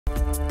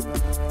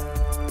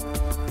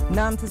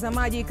Na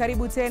mtazamaji,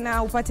 karibu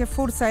tena upate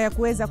fursa ya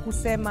kuweza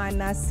kusema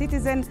na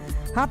Citizen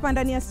hapa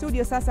ndani ya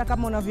studio. Sasa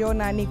kama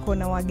unavyoona niko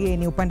na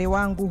wageni. Upande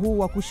wangu huu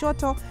wa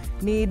kushoto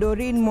ni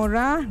Doreen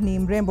Mora, ni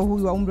mrembo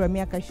huyu wa umri wa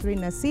miaka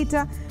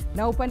 26,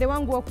 na upande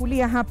wangu wa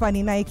kulia hapa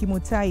ni naye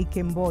Kimutai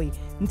Kemboi.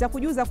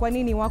 Nitakujuza kwa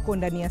nini wako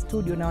ndani ya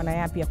studio na wana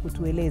yapi ya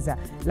kutueleza.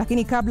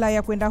 Lakini kabla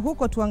ya kwenda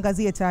huko,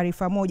 tuangazie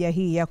taarifa moja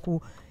hii ya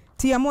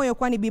tia moyo,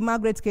 kwani Bi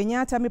Margaret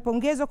Kenyatta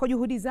amepongezwa kwa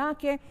juhudi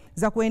zake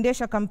za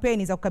kuendesha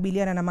kampeni za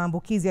kukabiliana na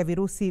maambukizi ya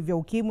virusi vya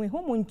Ukimwi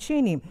humu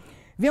nchini.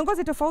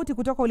 Viongozi tofauti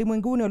kutoka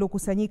ulimwenguni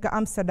waliokusanyika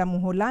Amsterdam,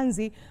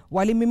 Uholanzi,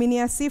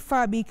 walimiminia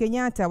sifa Bi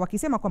Kenyatta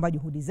wakisema kwamba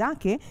juhudi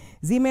zake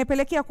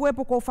zimepelekea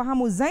kuwepo kwa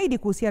ufahamu zaidi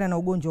kuhusiana na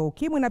ugonjwa wa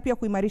Ukimwi na pia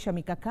kuimarisha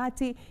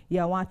mikakati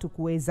ya watu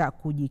kuweza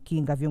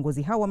kujikinga.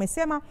 Viongozi hao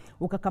wamesema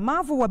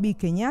ukakamavu wa Bi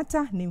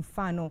Kenyatta ni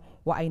mfano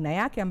wa aina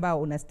yake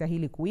ambao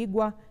unastahili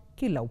kuigwa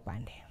kila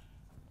upande.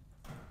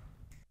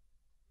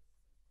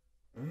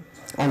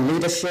 On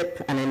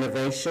leadership and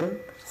innovation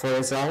for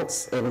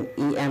results in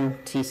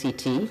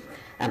EMTCT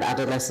and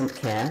adolescent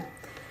care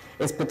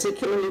is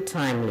particularly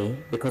timely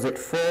because it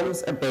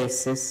forms a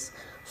basis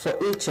for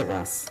each of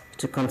us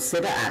to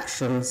consider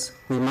actions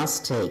we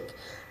must take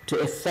to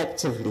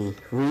effectively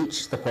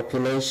reach the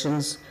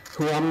populations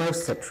who are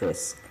most at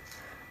risk: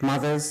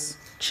 mothers,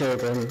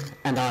 children,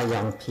 and our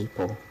young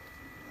people.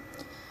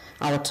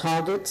 Our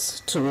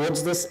targets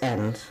towards this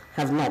end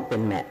have not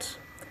been met,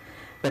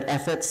 but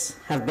efforts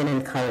have been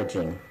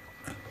encouraging.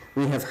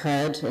 We have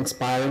heard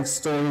inspiring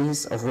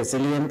stories of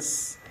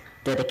resilience,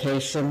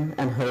 dedication,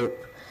 and hope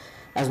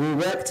as we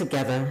work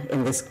together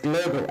in this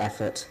global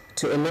effort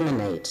to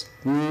eliminate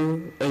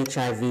new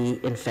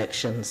HIV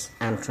infections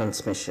and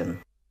transmission.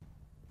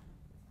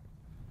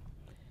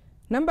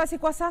 Basi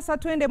kwa sasa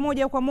tuende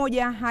moja kwa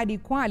moja hadi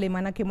Kwale,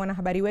 manake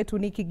mwanahabari wetu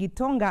Niki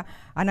Gitonga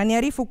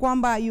ananiarifu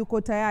kwamba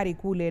yuko tayari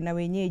kule na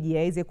wenyeji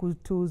aweze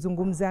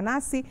kutuzungumza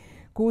nasi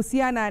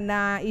kuhusiana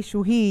na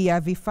ishu hii ya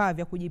vifaa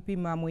vya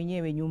kujipima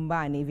mwenyewe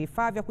nyumbani.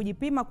 Vifaa vya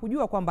kujipima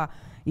kujua kwamba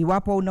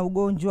iwapo una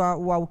ugonjwa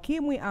wa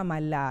Ukimwi ama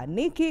la.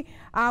 Niki,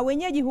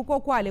 wenyeji huko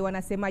Kwale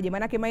wanasemaje?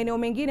 Manake maeneo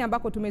mengine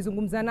ambako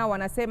tumezungumza nao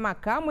wanasema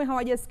kamwe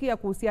hawajasikia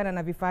kuhusiana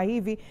na vifaa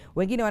hivi.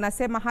 Wengine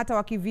wanasema hata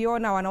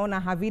wakiviona wanaona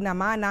havina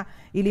maana,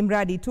 ili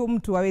mradi tu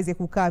mtu aweze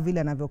kukaa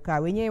vile anavyokaa.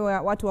 Wenyewe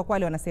watu wa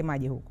Kwale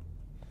wanasemaje huko?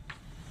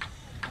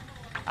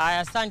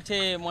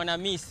 Asante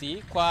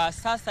Mwanamisi. Kwa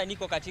sasa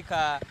niko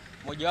katika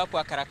mojawapo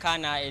ya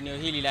karakana eneo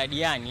hili la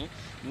Diani,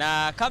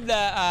 na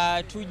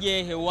kabla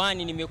tuje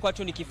hewani nimekuwa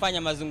tu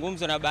nikifanya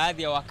mazungumzo na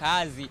baadhi ya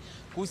wakazi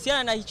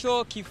kuhusiana na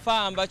hicho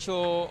kifaa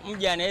ambacho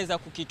mja anaweza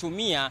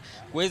kukitumia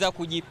kuweza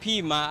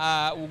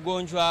kujipima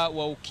ugonjwa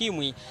wa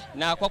Ukimwi,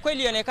 na kwa kweli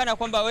inaonekana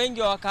kwamba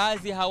wengi wa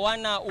wakazi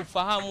hawana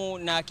ufahamu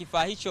na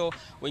kifaa hicho.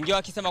 Wengine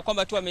wakisema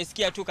kwamba tu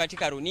wamesikia tu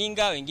katika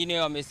runinga, wengine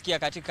wamesikia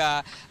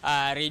katika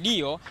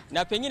redio,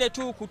 na pengine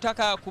tu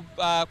kutaka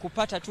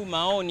kupata tu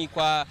maoni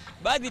kwa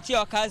baadhi ya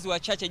wakazi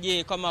wachache.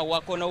 Je, kama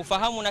wako na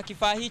ufahamu na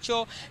kifaa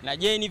hicho, na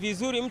je ni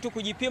vizuri mtu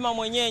kujipima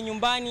mwenyewe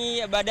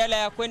nyumbani badala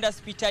ya kwenda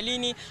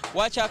hospitalini?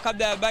 Wacha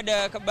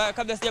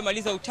kabla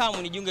sijamaliza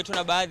utamu nijiunge tu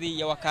na baadhi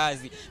ya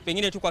wakazi.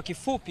 Pengine tu kwa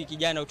kifupi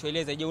kijana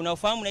utueleze, je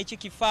unafahamu na hichi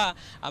kifaa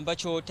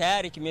ambacho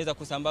tayari kimeweza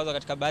kusambazwa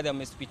katika baadhi ya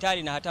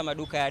hospitali na hata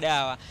maduka ya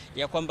dawa,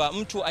 ya kwamba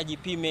mtu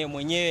ajipime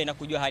mwenyewe na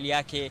kujua hali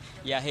yake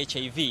ya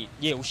HIV?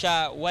 Je,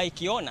 ushawahi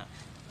kiona?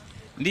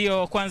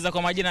 Ndio, kwanza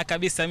kwa majina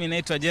kabisa mimi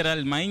naitwa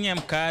Gerald Mainye,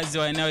 mkazi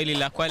wa eneo hili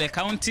la Kwale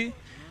County,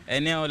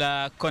 eneo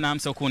la Kona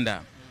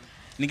Msokunda.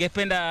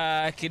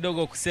 Ningependa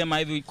kidogo kusema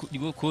hivi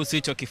kuhusu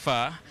hicho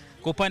kifaa.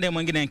 Kwa upande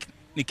mwingine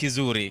ni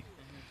kizuri.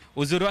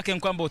 Uzuri wake ni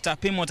kwamba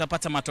utapima,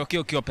 utapata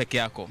matokeo ukiwa peke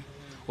yako.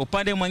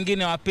 Upande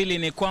mwingine wa pili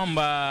ni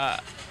kwamba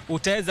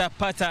utaweza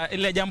pata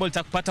ile jambo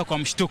litakupata kwa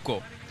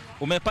mshtuko.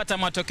 Umepata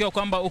matokeo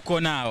kwamba uko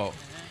nao.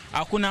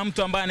 Hakuna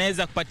mtu ambaye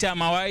anaweza kupatia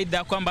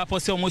mawaida kwamba hapo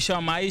sio mwisho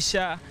wa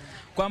maisha,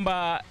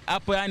 kwamba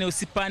hapo yani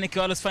usipaniki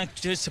wala usifanye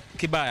kitu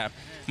kibaya.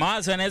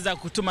 Mawazo yanaweza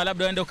kutuma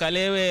labda uende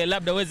ukalewe,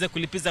 labda uweze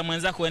kulipiza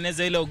mwenzako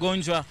ueneze ile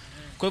ugonjwa.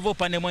 Kwa hivyo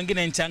upande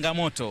mwingine ni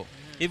changamoto.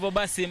 Hivyo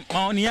basi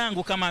maoni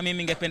yangu kama mimi,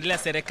 ningependelea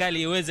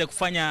serikali iweze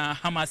kufanya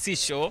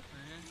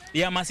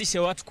ihamasishe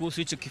watu kuhusu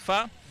hicho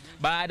kifaa.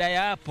 Baada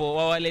ya hapo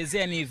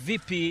wawaelezea ni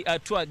vipi,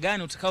 hatua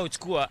gani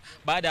utakaochukua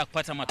baada ya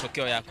kupata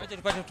matokeo yako. Acha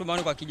tupate tu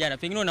maoni kwa kijana.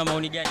 Pengine una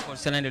maoni gani kwa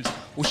sana?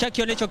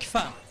 Ushakiona hicho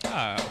kifaa?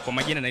 Kwa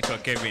majina naitwa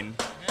Kevin.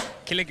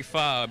 Kile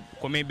kifaa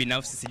kwa mimi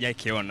binafsi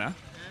sijakiona,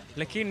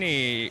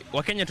 lakini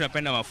Wakenya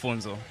tunapenda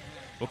mafunzo.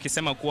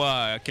 Ukisema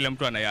kuwa kila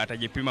mtu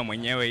atajipima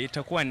mwenyewe,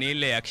 itakuwa ni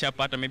ile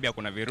akishapata maybe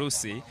akuna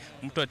virusi,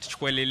 mtu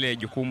atachukua ile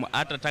jukumu,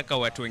 atataka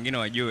watu wengine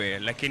wajue,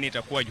 lakini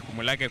itakuwa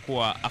jukumu lake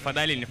kuwa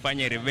afadhali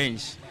nifanye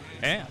revenge.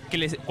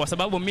 Kwa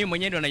sababu mimi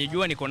mwenyewe ndo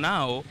najijua niko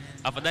nao,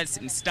 afadhali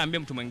sitaambia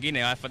mtu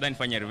mwingine, afadhali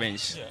nifanye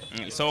revenge.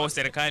 So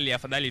serikali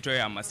afadhali itoe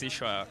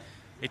hamasisho,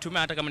 itume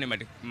hata kama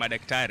ni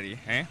madaktari,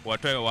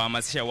 watoe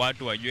wahamasisha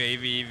watu wajue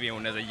hivi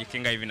unaweza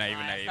jikinga hivi na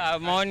hivi na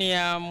hivi. Maoni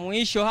ya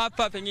mwisho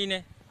hapa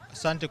pengine.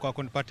 Asante kwa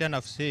kunipatia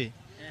nafasi hii.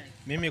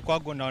 Mimi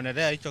kwangu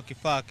naonelea hicho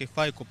kifaa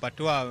kifai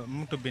kupatiwa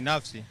mtu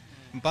binafsi,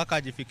 mpaka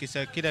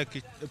ajifikishe kile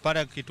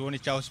pale kituoni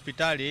cha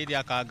hospitali ili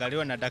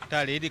akaangaliwe na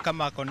daktari, ili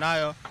kama ako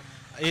nayo,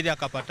 ili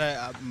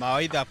akapata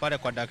mawaidha pale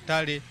kwa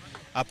daktari,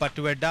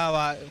 apatiwe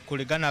dawa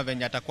kulingana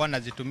venye atakuwa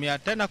anazitumia.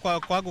 Tena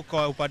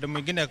kwa upande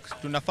mwingine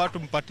tunafaa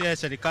tumpatie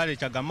serikali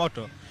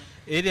changamoto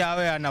ili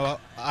awe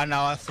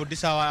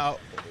anawafundisha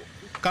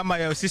kama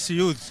ya sisi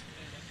youth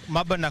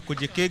mambo na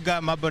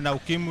kujikinga, mambo na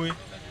ukimwi,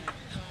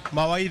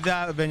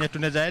 mawaidha venye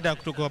tunaweza enda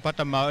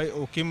kupata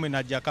ukimwi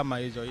na njia kama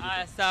hizo.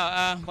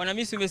 Sawa, Bwana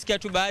Misi, umesikia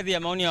tu baadhi ya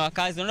maoni ya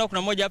wakazi. Naona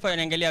kuna mmoja hapa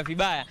anaangalia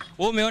vibaya.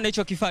 Wewe umeona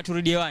hicho kifaa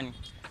turudi hewani?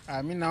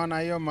 Mimi naona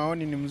hiyo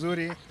maoni ni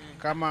mzuri.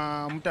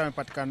 Kama mtu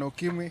amepatikana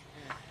ukimwi,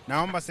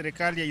 naomba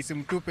serikali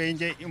isimtupe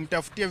nje,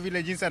 imtafutie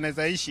vile jinsi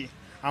anaweza ishi,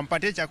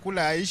 ampatie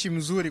chakula aishi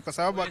mzuri, kwa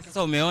sababu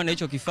sasa umeona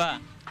hicho kifaa?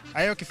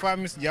 Hayo kifaa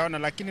mimi sijaona,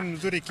 lakini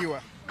mzuri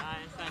kiwa.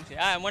 Asante.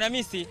 Bwana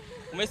Misi,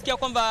 umesikia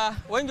kwamba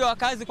wengi wa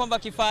wakazi kwamba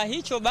kifaa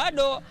hicho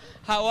bado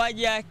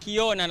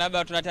hawajakiona,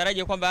 labda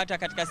tunatarajia kwamba hata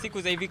katika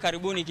siku za hivi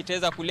karibuni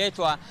kitaweza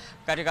kuletwa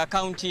katika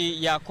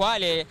kaunti ya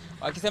Kwale,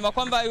 wakisema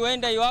kwamba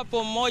huenda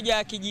iwapo mmoja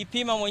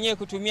akijipima mwenyewe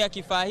kutumia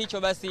kifaa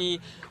hicho,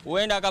 basi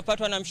huenda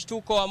akapatwa na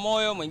mshtuko wa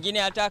moyo, mwingine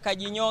hata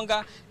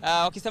akajinyonga,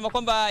 wakisema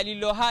kwamba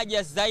lilo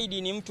haja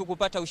zaidi ni mtu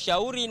kupata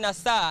ushauri na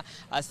hasa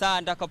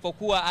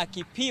atakapokuwa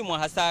akipimwa,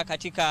 hasa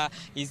katika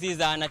hizi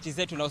zahanati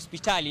zetu na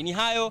hospitali. Ni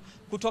hayo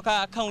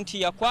kutoka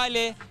kaunti ya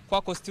Kwale,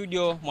 kwako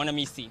studio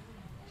Mwanamisi.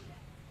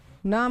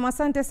 Na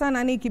asante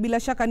sana Niki, bila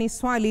shaka ni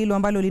swali hilo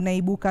ambalo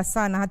linaibuka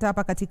sana hata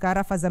hapa katika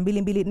arafa za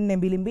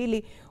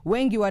 22422.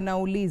 Wengi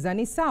wanauliza,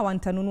 ni sawa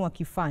nitanunua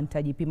kifaa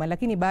nitajipima,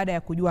 lakini baada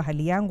ya kujua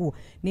hali yangu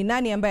ni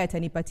nani ambaye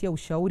atanipatia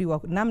ushauri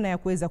wa namna ya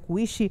kuweza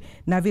kuishi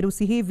na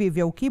virusi hivi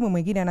vya ukimwi?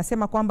 Mwingine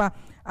anasema kwamba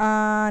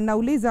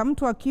nauliza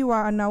mtu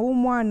akiwa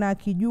anaumwa na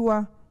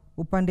akijua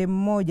upande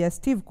mmoja.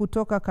 Steve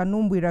kutoka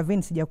Kanumbwi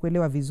Ravine,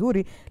 sijakuelewa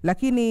vizuri,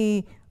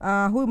 lakini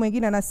huyu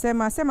mwingine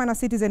anasema na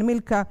Citizen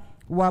Milka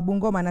wa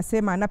Bungoma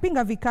anasema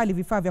napinga vikali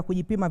vifaa vya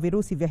kujipima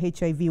virusi vya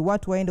HIV.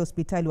 Watu waende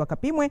hospitali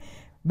wakapimwe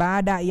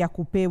baada ya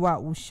kupewa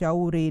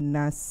ushauri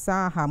na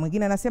saha.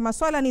 Mwingine anasema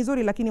swala ni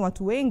nzuri, lakini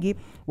watu wengi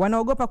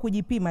wanaogopa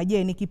kujipima.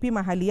 Je,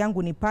 nikipima hali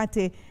yangu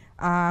nipate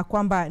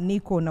kwamba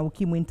niko na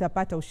ukimwi,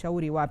 nitapata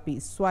ushauri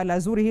wapi? Swala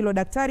zuri hilo,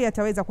 daktari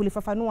ataweza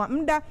kulifafanua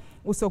muda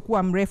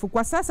usiokuwa mrefu.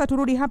 Kwa sasa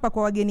turudi hapa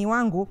kwa wageni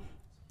wangu,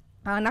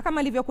 na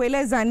kama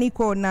nilivyokueleza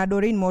niko na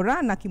Doreen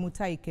Mora na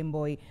Kimutai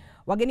Kemboi.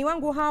 Wageni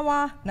wangu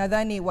hawa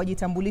nadhani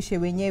wajitambulishe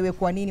wenyewe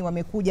kwa nini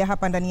wamekuja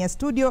hapa ndani ya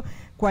studio,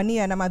 kwa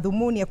nia na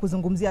madhumuni ya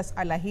kuzungumzia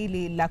swala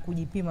hili la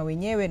kujipima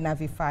wenyewe na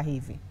vifaa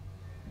hivi.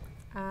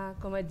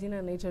 Kwa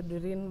majina naitwa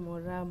Doreen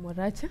Mora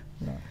Moracha.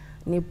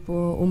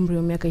 Nipo umri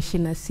wa miaka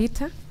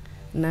 26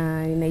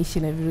 na ninaishi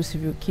na virusi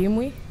vya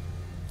ukimwi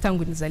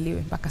tangu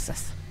nizaliwe mpaka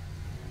sasa.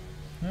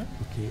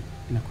 Okay,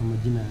 na kwa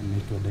majina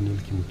naitwa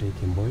Nilipopatika Kimutai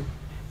Kemboi.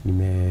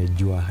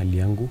 Nimejua hali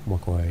yangu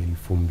mwaka wa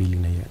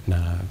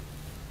 2015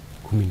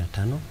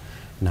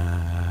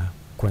 na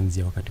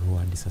kuanzia wakati huo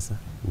hadi sasa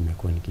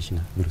nimekuwa nikiishi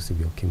na virusi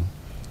vya ukimwi.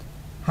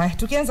 Hai,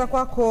 tukianza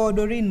kwako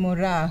Doreen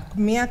Mora,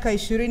 miaka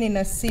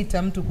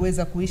 26 mtu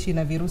kuweza kuishi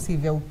na virusi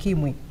vya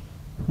ukimwi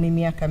ni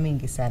miaka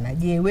mingi sana.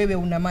 Je, wewe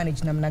una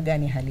manage namna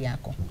gani hali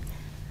yako?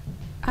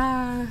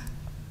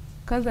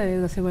 Kwanza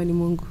naweza sema ni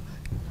Mungu.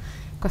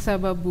 Kwa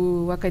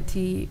sababu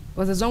wakati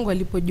wazazi wangu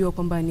walipojua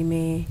kwamba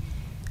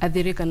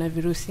nimeathirika na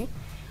virusi,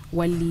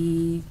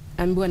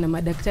 waliambiwa na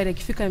madaktari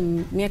akifika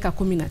miaka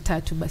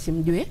 13 basi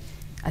mjue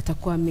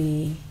atakuwa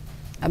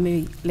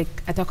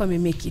atakuwa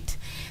make it.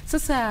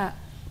 Sasa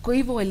kwa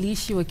hivyo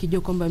waliishi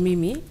wakijua kwamba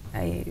mimi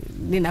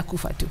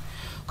ninakufa tu.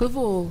 Kwa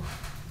hivyo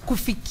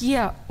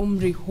kufikia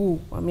umri huu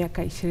wa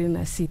miaka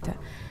 26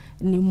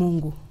 ni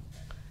Mungu.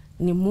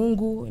 Ni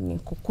Mungu, ni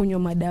kukunywa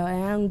madawa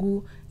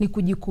yangu, ni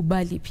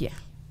kujikubali pia.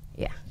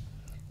 Yeah.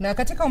 Na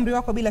katika umri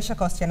wako bila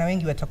shaka wasichana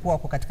wengi watakuwa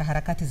wako katika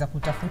harakati za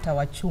kutafuta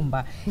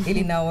wachumba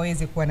ili na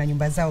waweze kuwa na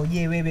nyumba zao.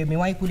 Je, wewe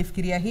umewahi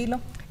kulifikiria hilo?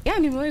 Yeah,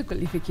 nimewahi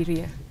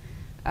kulifikiria.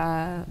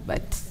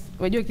 But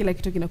wajua kila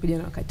kitu kinakuja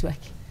na wakati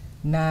wake.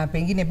 Na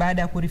pengine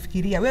baada ya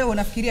kulifikiria, wewe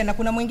unafikiria, na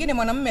kuna mwingine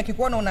mwanamume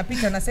akikuona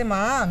unapita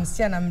anasema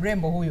msichana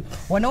mrembo huyu,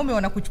 wanaume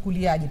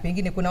wanakuchukuliaje?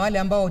 Pengine kuna wale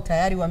ambao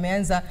tayari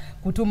wameanza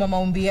kutuma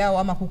maombi yao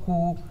ama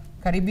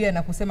kukukaribia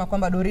na kusema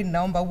kwamba Doreen,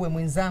 naomba uwe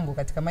mwenzangu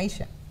katika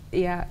maisha.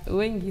 Yeah,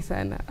 wengi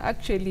sana.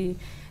 Actually,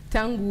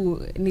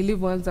 tangu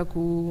nilivyoanza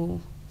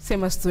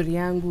kusema story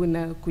yangu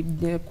na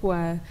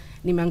kuwa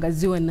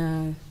nimeangaziwa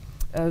na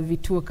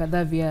vituo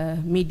kadhaa vya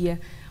media,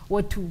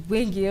 watu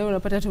wengi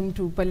unapata tu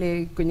mtu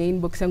pale kwenye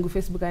inbox yangu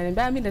Facebook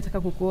ananiambia mimi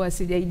nataka kukuoa,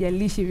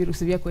 sijaijalishi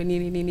virusi vyako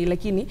nini,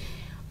 lakini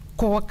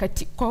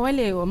kwa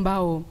wale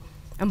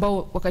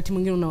ambao wakati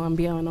mwingine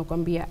unawaambia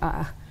wanakuambia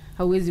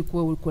hauwezi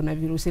kuwa uko na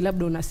virusi,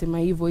 labda unasema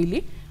hivyo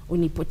ili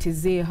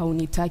unipotezee,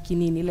 haunitaki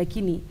nini,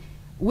 lakini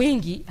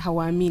wengi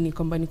hawaamini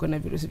kwamba niko na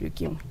virusi vya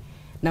ukimwi.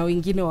 Na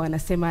wengine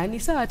wanasema ni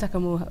sawa, hata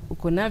kama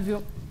uko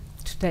navyo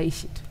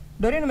tutaishi tu.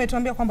 Doreen,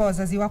 umetuambia kwamba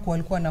wazazi wako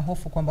walikuwa na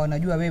hofu kwamba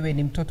wanajua wewe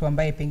ni mtoto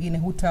ambaye pengine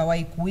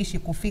hutawahi kuishi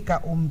kufika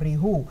umri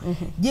huu.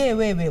 Je,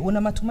 wewe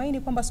una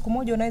matumaini kwamba siku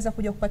moja unaweza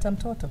kuja kupata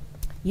mtoto?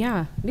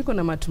 niko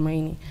na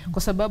matumaini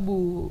kwa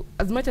sababu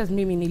as much as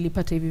mimi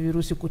nilipata hivi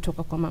virusi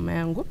kutoka kwa mama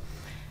yangu,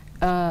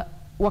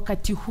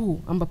 wakati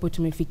huu ambapo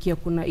tumefikia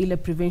kuna ile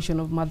prevention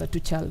of mother to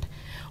child.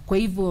 Kwa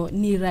hivyo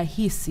ni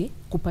rahisi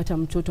kupata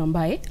mtoto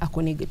ambaye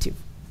ako negative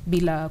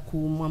bila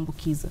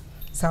kumwambukiza.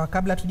 Sawa,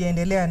 kabla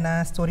tujaendelea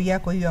na story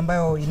yako hiyo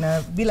ambayo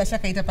bila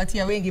shaka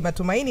itapatia wengi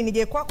matumaini,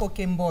 nije kwako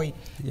Kemboi.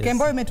 Yes.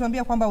 Kemboi,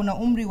 umetuambia kwamba una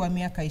umri wa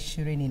miaka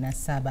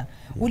 27. Yes.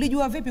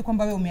 Ulijua vipi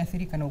kwamba wewe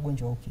umeathirika na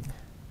ugonjwa wa ukimwi?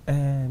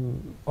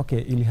 Okay,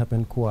 ili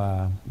happen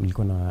kuwa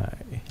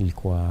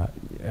ilikuwa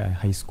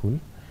high school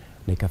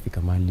na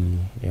ikafika mahali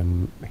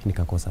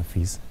nikakosa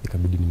fees,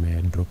 ikabidi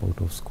nime drop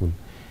out of school.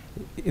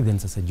 Then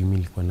sasa jumi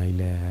nilikuwa na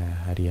ile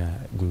haria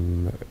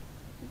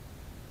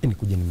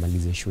nikuja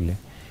nimalize shule.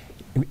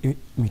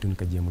 Mimi tu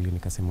nikajiamulia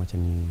nikasema acha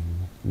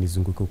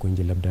nizunguke huko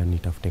nje, labda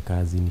nitafute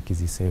kazi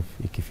nikizisave,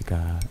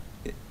 ikifika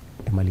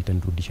mali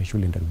tanirudisha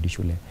shule ndarudi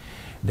shule.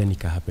 Then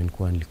ika happen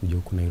kuwa nilikuja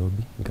huko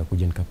Nairobi,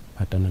 nikakuja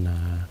nikapatana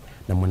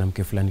na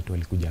mwanamke fulani tu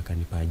alikuja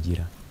akanipa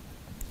ajira,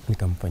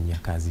 nikamfanyia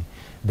kazi.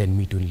 Then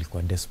mimi tu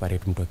nilikuwa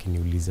desperate, mtu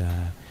akiniuliza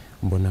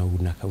mbona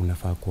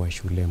unafaa kuwa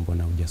shule,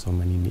 mbona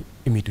hujasoma nini,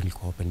 mimi tu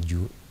nilikuwa open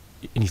juu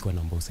nilikuwa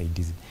naomba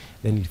usaidizi.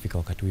 Then ilifika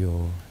wakati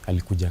huyo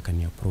alikuja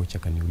akani approach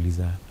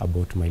akaniuliza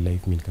about my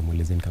life, mimi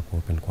nikamueleza, nikakuwa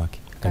open kwake.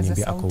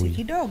 Akaniambia ako willing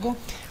kidogo.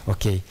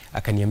 Okay,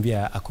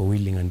 akaniambia ako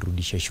willing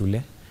anirudishe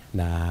shule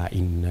na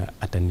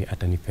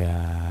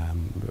atanipea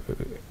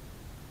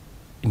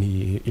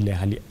ile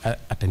hali,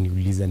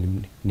 ataniuliza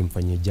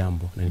nimfanyie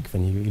jambo, na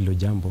nikifanya hilo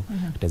jambo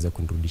ataweza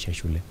kunirudisha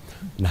shule.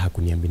 Na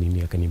hakuniambia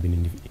nini, akaniambia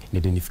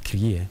ndio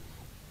nifikirie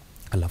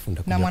alafu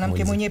ndakuja. Na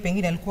mwanamke mwenyewe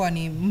pengine alikuwa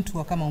ni mtu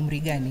wa kama umri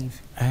gani hivi?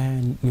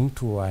 Ni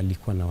mtu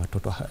alikuwa na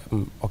watoto.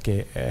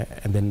 Okay,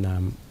 and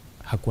then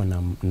hakuwa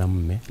na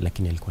mume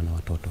lakini alikuwa na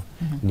watoto.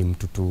 Ni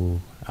mtu tu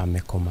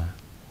amekoma,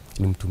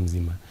 ni mtu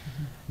mzima.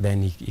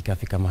 Then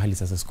ikafika mahali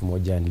sasa, siku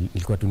moja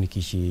nilikuwa tu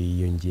nikiishi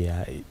hiyo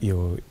njia,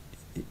 hiyo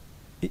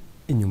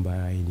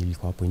nyumba yenye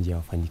ilikuwa hapo nje ya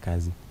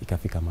wafanyikazi.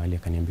 Ikafika mahali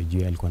akaniambia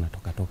juu alikuwa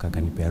anatoka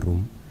akanipea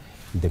room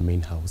the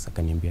main house,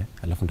 akaniambia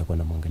alafu nitakuwa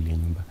namwangalia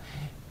nyumba.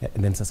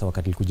 And then sasa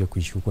wakati nilikuja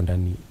kuishi huko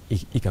ndani,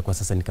 ikakuwa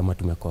sasa ni kama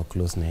tumekuwa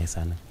close na yeye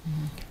sana.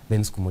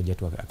 Then siku moja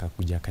tu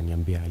akakuja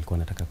akaniambia alikuwa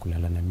anataka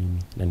kulala na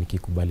mimi na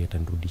nikikubali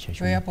atanirudisha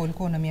shule. Wewe hapo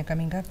ulikuwa na miaka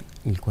mingapi?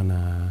 Nilikuwa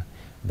na,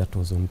 that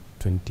was on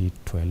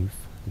 2012,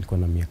 nilikuwa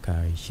na miaka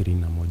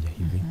 21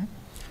 hivi.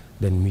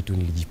 Then mimi tu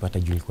nilijipata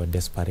juu nilikuwa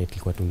desperate,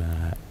 nilikuwa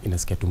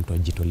inasikia tu mtu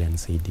ajitolea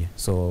nisaidie.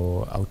 So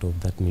out of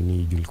that juu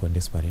nilikuwa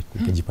desperate,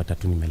 nikajipata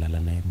tu nimelala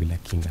naye bila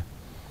kinga.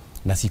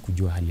 Na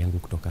sikujua hali yangu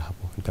kutoka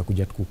hapo.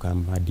 Nikakuja tu kukaa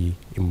hadi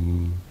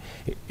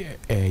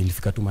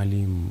ilifika tu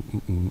mahali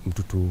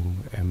mtu tu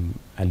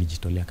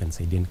alijitolea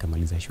akanisaidia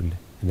nikamaliza shule.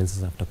 And then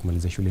sasa after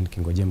kumaliza shule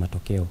nikingojea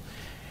matokeo,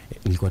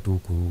 nilikuwa tu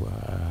huku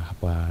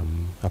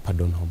hapa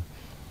Donholm.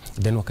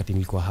 Then wakati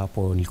nilikuwa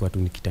hapo, nilikuwa tu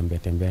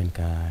nikitembea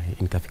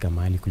nikafika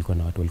mahali kulikuwa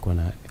na watu walikuwa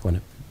na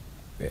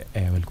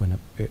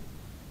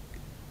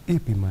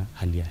ipima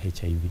hali ya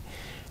HIV.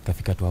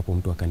 Kafika tu hapo,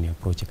 mtu akani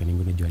approach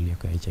akaniambia unajua hali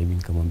yako ya HIV,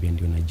 nikamwambia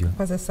ndio najua.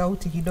 Paza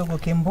sauti kidogo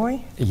Kemboi.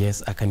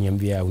 Yes,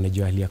 akaniambia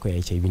unajua hali yako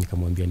ya HIV,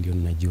 nikamwambia ndio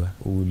ninajua.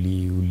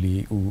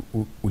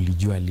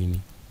 Ulijua lini?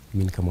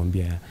 Mimi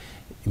nikamwambia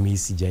mimi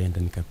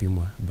sijaenda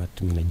nikapimwa,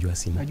 but mimi najua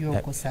sina. Najua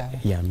uko sawa.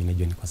 Yeah, mimi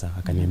najua niko sawa.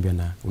 Akaniambia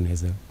na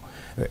unaweza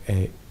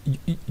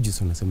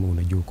unasema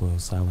unajua uko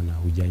sawa na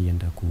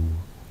hujaenda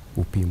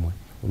kupimwa,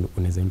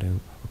 unaweza enda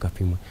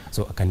ukapimwa.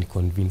 So akani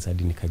convince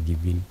hadi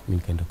nikagive in,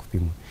 mimi nikaenda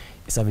kupimwa.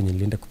 Sasa venye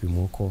nilienda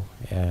kupimwa huko,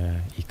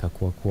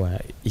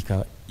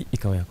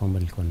 ikawa ya kwamba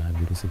nilikuwa na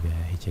virusi vya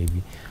HIV,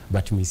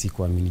 but mimi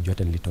sikuamini juu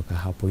hata nilitoka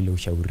hapo, ile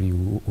ushauri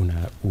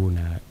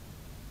una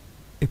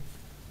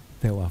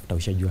pewa after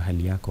ushajua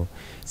hali yako,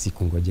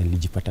 sikungoja,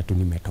 nilijipata tu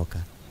nimetoka.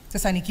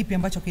 Sasa ni kipi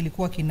ambacho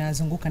kilikuwa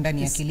kinazunguka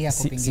ndani ya akili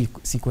yako pengine?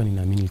 Sikuwa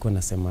ninaamini, nilikuwa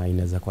nasema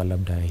inaweza kuwa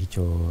labda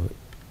hicho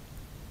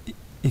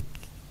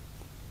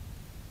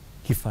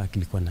kifaa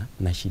kilikuwa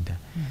na shida.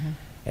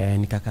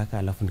 Nikakaka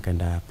alafu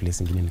nikaenda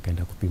place nyingine,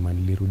 nikaenda kupima,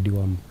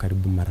 nilirudiwa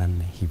karibu mara 4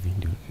 hivi,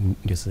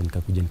 ndio sasa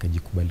nikakuja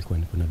nikajikubali kwa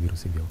niko na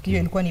virusi vya ukimwi. Hiyo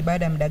ilikuwa ni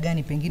baada ya muda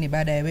gani pengine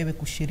baada ya wewe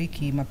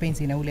kushiriki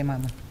mapenzi na ule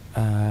mama?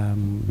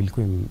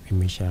 Ilikuwa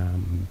imesha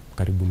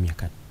karibu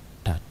miaka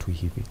 3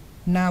 hivi.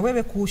 Na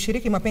wewe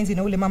kushiriki mapenzi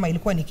na ule mama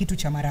ilikuwa ni kitu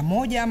cha mara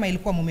moja ama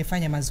ilikuwa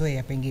mmefanya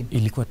mazoea pengine?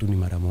 Ilikuwa tu ni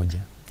mara moja.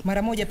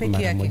 Mara moja peke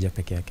yake? Mara moja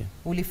peke yake.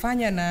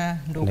 Ulifanya na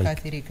ndo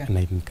ukaathirika? Na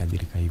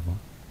nikaathirika hivyo.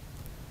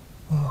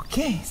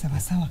 Okay, sawa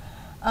sawa.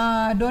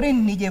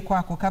 Doreen, nije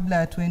kwako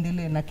kabla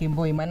tuendelee na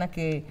Kemboi,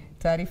 manake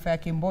taarifa ya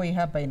Kemboi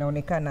hapa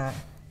inaonekana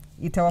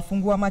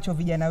itawafungua macho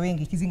vijana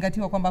wengi,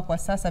 kizingatiwa kwamba kwa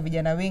sasa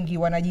vijana wengi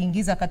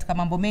wanajiingiza katika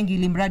mambo mengi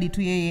ili mradi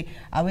tu yeye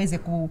aweze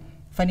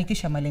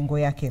kufanikisha malengo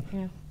yake.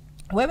 Yeah.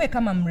 Wewe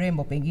kama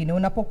mrembo pengine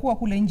unapokuwa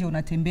kule nje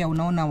unatembea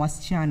unaona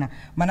wasichana,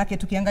 manake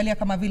tukiangalia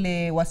kama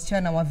vile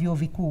wasichana wa vyuo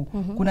vikuu,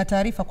 kuna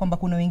taarifa kwamba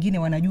kuna wengine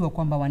wanajua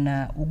kwamba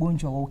wana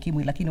ugonjwa wa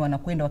ukimwi lakini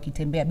wanakwenda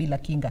wakitembea bila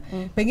kinga.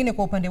 Pengine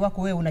kwa upande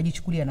wako wewe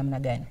unajichukulia namna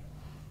gani?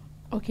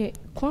 Okay,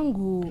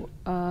 kwangu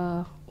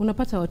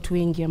unapata watu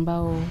wengi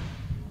ambao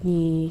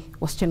ni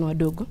wasichana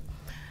wadogo,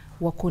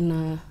 wako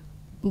na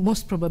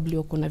most probably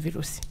wako na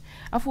virusi.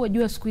 Afu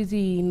wajua siku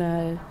hizi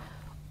na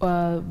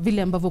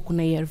vile ambavyo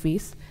kuna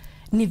ARVs,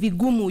 ni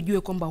vigumu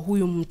ujue kwamba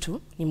huyu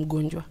mtu ni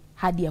mgonjwa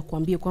hadi ya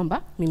kuambia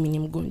kwamba mimi ni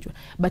mgonjwa.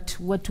 But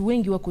watu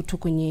wengi wako tu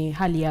kwenye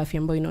hali ya afya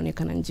ambayo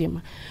inaonekana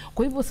njema.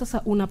 Kwa hivyo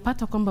sasa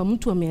unapata kwamba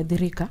mtu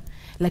ameathirika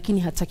lakini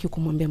hataki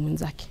kumwambia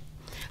mwenzake.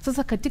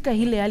 Sasa katika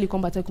ile hali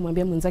kwamba hataki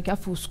kumwambia mwenzake,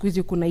 afu siku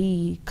hizi kuna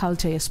hii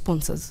culture ya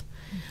sponsors.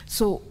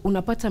 So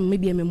unapata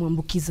maybe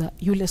amemwambukiza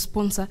yule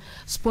sponsor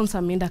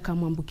ameenda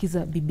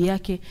akamwambukiza bibi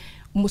yake,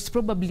 most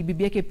probably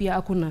bibi yake pia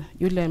akuna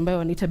yule ambaye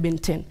wanaita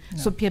Ben10.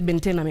 So pia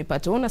Ben10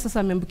 amepata. Unaona sasa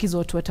ameambukiza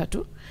watu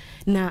watatu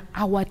na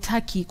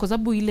hawataki, kwa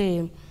sababu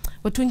ile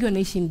watu wengi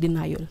wanaishi in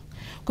denial.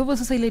 Kwa hivyo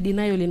sasa ile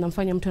denial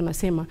inamfanya mtu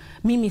anasema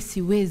mimi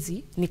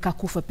siwezi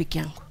nikakufa peke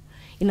yangu.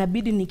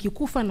 Inabidi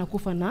nikikufa na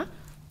kufa na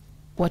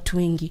watu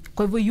wengi.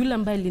 Kwa hivyo yule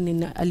ambaye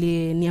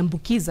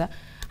aliniambukiza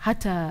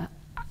hata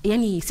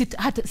yani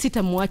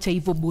sitamwacha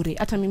hivyo bure.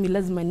 Hata mimi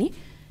lazima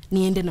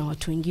niende na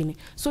watu wengine.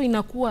 So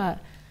inakuwa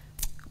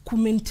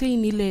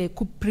maintain ile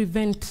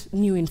prevent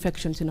new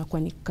infections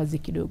inakuwa ni kazi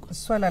kidogo.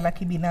 Swala la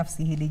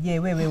kibinafsi hili, je,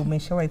 wewe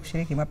umeshawahi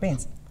kushiriki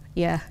mapenzi?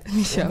 Yeah,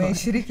 nishawahi.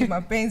 Umeshiriki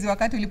mapenzi?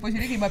 Wakati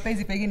uliposhiriki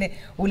mapenzi pengine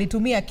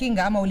ulitumia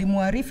kinga ama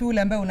ulimwarifu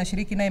yule ambaye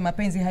unashiriki naye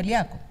mapenzi hali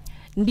yako?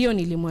 Ndio,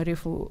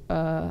 nilimwarifu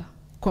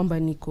kwamba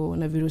niko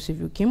na virusi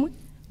vya Ukimwi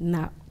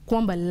na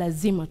kwamba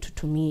lazima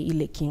tutumie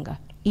ile kinga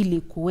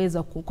ili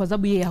kuweza kwa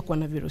sababu yeye hakuwa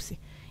na virusi,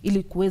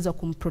 ili kuweza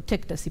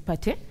kumprotect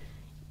asipate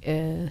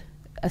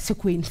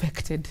asikuwe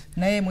infected.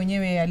 Na yeye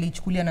mwenyewe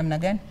alichukulia namna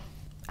gani?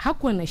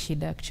 Hakuwa na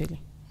shida actually.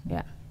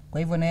 Yeah. Kwa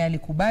hivyo na yeye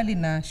alikubali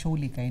na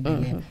shughuli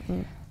kaendelea.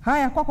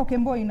 Haya, kwako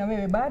Kemboi, na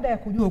wewe baada ya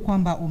kujua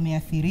kwamba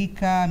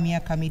umeathirika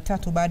miaka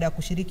 3 baada ya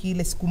kushiriki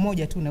ile siku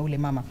moja tu na ule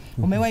mama,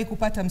 umewahi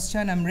kupata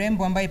msichana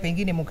mrembo ambaye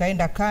pengine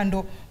mkaenda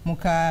kando,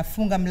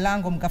 mkafunga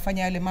mlango,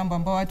 mkafanya yale mambo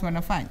ambayo watu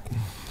wanafanya?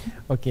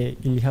 Okay,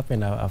 ili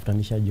happen after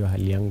nishajua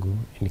hali yangu,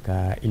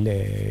 nika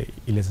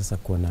ile sasa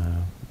kuona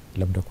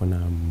labda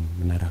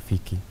kuna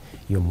rafiki,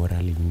 hiyo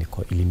morali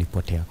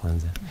ilinipotea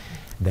kwanza.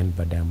 Then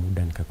baada ya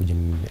muda nikakuja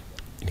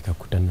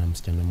nikakutana na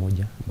msichana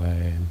mmoja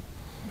ambaye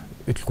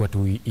tulikuwa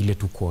tu ile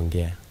tu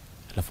kuongea,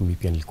 alafu mimi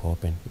pia nilikuwa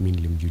open. Mimi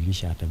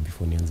nilimjulisha hata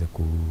before nianze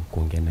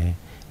kuongea naye,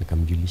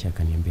 nikamjulisha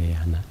akaniambia yeye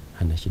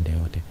hana shida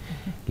yote.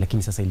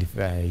 Lakini sasa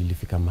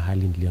ilifika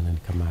mahali niliona ni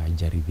kama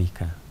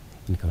jaridhika,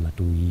 nikaona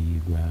tu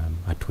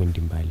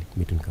hatuendi mbali.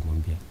 Mimi tu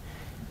nikamwambia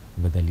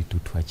badali tu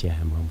tuache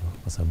haya mambo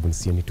kwa sababu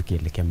sioni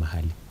tukielekea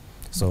mahali.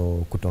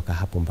 So kutoka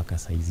hapo mpaka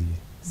saizi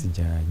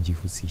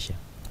sijajihusisha.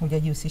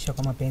 Hujajihusisha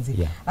kwa mapenzi.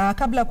 Yeah.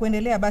 Kabla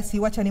kuendelea basi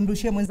wacha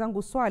nimrushie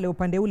mwenzangu Swale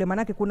upande ule,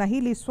 manake kuna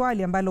hili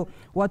swali ambalo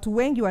watu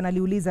wengi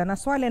wanaliuliza, na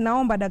Swale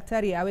naomba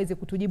daktari aweze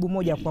kutujibu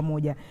moja kwa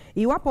moja.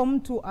 Iwapo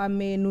mtu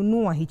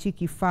amenunua hichi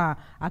kifaa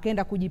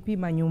akaenda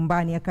kujipima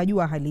nyumbani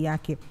akajua hali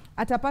yake,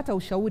 atapata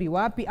ushauri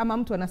wapi ama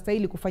mtu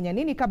anastahili kufanya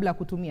nini kabla ya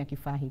kutumia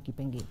kifaa hiki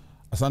pengine?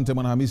 Asante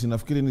Mwana Hamisi,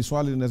 nafikiri ni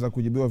swali linaweza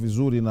kujibiwa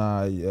vizuri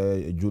na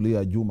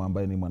Julia Juma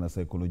ambaye ni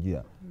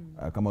mwanasaikolojia.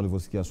 Kama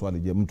ulivyosikia swali,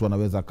 je, mtu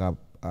anaweza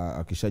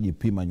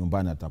akishajipima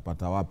nyumbani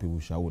atapata wapi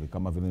ushauri?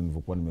 Kama vile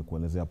nilivyokuwa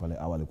nimekuelezea pale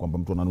awali kwamba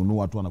mtu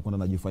ananunua tu anakwenda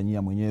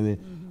anajifanyia mwenyewe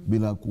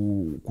bila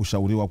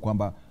kushauriwa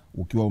kwamba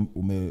ukiwa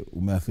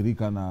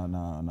umeathirika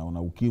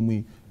na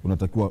Ukimwi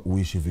unatakiwa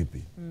uishi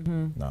vipi.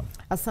 Naam.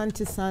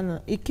 Asante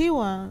sana.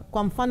 Ikiwa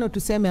kwa mfano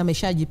tuseme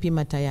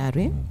ameshajipima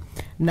tayari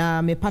na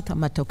amepata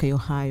matokeo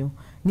hayo,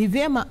 ni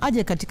vyema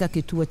aje katika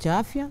kituo cha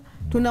afya.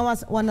 Tuna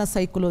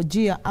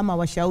wanasaikolojia ama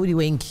washauri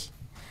wengi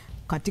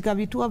katika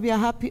vituo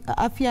vya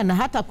afya, na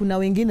hata kuna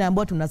wengine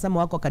ambao tunasema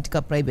wako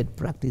katika private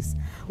practice.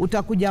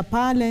 Utakuja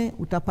pale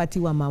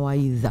utapatiwa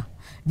mawaidha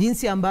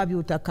jinsi ambavyo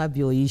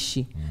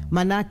utakavyoishi.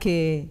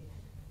 Manake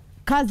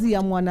kazi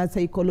ya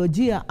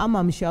mwanasaikolojia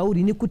ama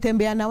mshauri ni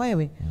kutembea na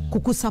wewe,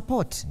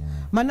 kukusupport.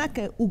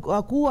 Manake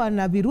kuwa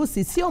na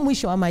virusi sio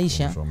mwisho wa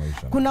maisha.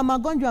 Kuna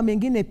magonjwa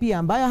mengine pia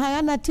ambayo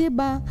hayana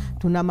tiba.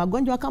 Tuna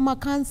magonjwa kama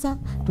kansa,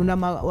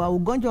 tuna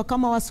ugonjwa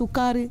kama wa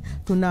sukari,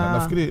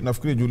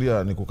 Nafikiri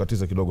Julia,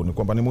 nikukatiza kidogo, ni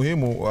kwamba ni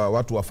muhimu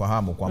watu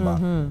wafahamu kwamba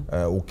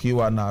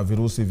ukiwa na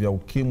virusi vya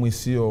Ukimwi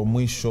sio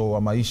mwisho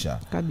wa maisha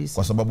kabisa.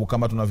 Kwa sababu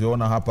kama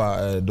tunavyoona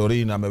hapa,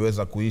 Doreen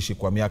ameweza kuishi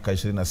kwa miaka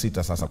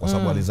 26 sasa kwa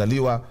sababu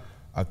alizaliwa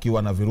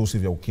akiwa na virusi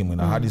vya Ukimwi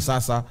na hadi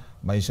sasa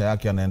maisha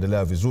yake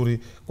yanaendelea vizuri.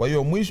 Kwa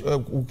hiyo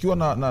ukiwa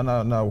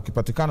na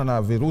ukipatikana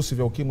na virusi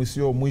vya Ukimwi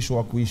sio mwisho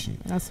wa kuishi.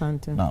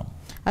 Asante. Naam.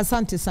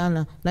 Asante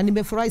sana. Na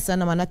nimefurahi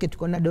sana manake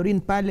tuko na Doreen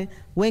pale.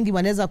 Wengi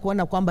wanaweza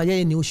kuona kwamba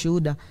yeye ni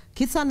ushuhuda.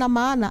 Kisa na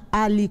maana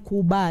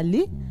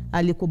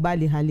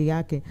alikubali hali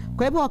yake.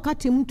 Kwa hivyo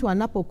wakati mtu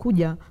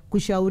anapokuja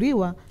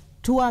kushauriwa,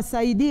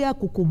 tuwasaidia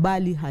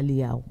kukubali hali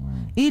yao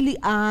ili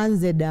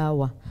aanze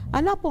dawa.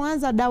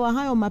 Anapoanza dawa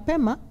hayo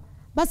mapema,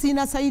 basi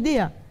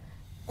inasaidia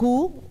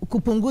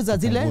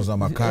kupunguza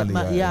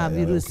makali ya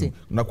virusi.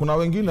 Na kuna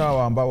wengine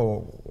hawa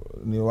ambao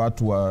ni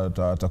watu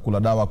watakula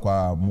dawa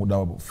kwa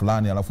muda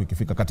fulani alafu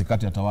ikifika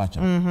katikati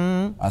atawacha.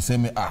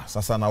 Aseme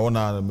sasa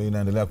naona mimi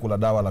naendelea kula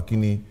dawa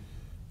lakini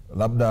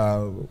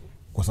labda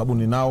kwa sababu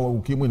ninao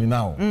ukimwi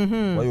ninao.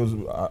 Kwa hiyo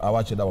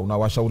awache dawa.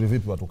 Unawashauri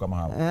vipi watu kama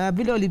hao?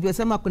 Vile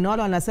ulivyosema, kuna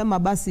wale wanasema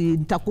basi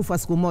nitakufa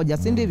siku moja,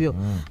 si ndivyo?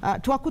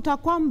 Tuwakuta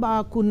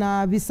kwamba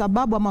kuna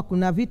visababu ama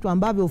kuna vitu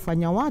ambavyo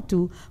hufanya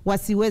watu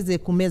wasiweze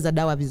kumeza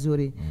dawa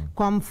vizuri.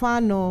 Kwa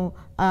mfano,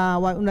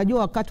 unajua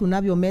wakati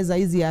unavyomeza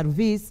hizi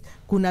ARVs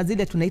kuna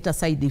zile tunaita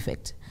side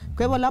effect.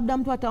 Kwa hivyo labda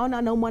mtu ataona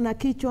anaumwa na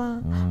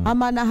kichwa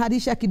ama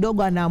anaharisha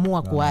kidogo,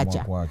 anaamua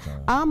kuacha.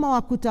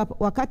 Ama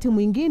wakati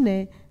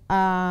mwingine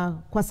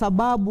kwa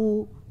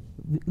sababu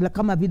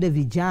kama vile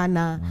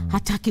vijana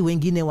hataki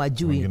wengine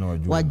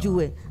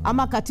wajue.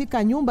 Ama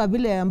katika nyumba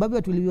vile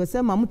ambavyo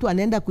tulivyosema, mtu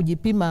anaenda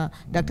kujipima,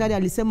 daktari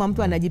alisema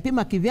mtu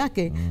anajipima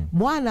kivyake,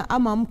 bwana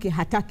ama mke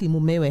hataki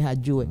mumewe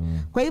hajue.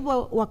 Kwa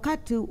hivyo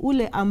wakati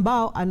ule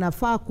ambao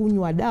anafaa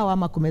kunywa dawa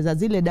ama kumeza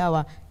zile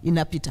dawa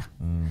inapita,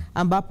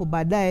 ambapo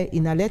baadaye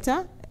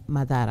inaleta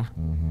madhara.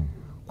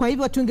 Kwa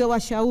hivyo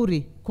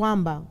tungewashauri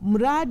kwamba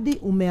mradi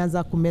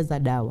umeanza kumeza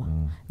dawa,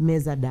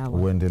 meza dawa,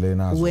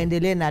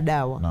 uendelee na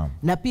dawa.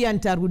 Na pia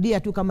nitarudia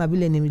tu kama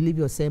vile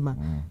nilivyosema,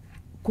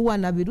 kuwa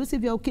na virusi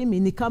vya ukimwi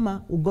ni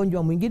kama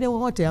ugonjwa mwingine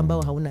wote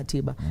ambao hauna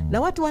tiba,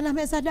 na watu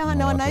wanameza dawa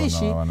na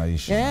wanaishi.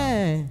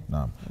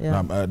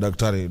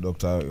 Daktari,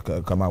 Dr.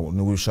 Kamau,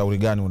 ni ushauri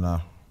gani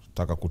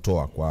unataka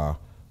kutoa kwa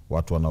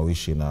watu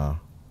wanaoishi na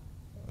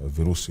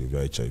virusi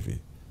vya HIV?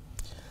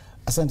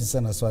 Asante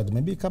sana Swadi.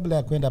 Maybe kabla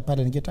ya kwenda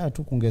pale ningetaka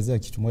tu kuongezea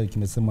kitu moja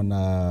kimesemwa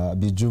na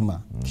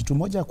Bijuma. Kitu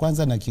moja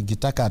kwanza na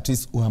kikitaka at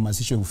least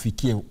uhamasisho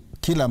ufikie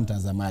kila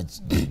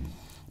mtazamaji.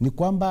 Ni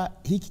kwamba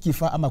hiki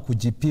kifaa ama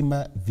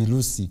kujipima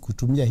virusi,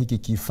 kutumia hiki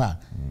kifaa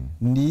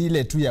ni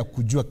ile tu ya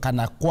kujua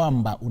kana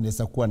kwamba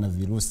unaweza kuwa na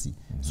virusi.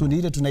 So ni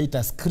ile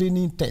tunaita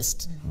screening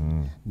test.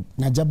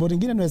 Na jambo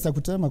lingine naweza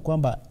kusema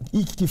kwamba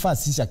hiki kifaa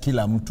si cha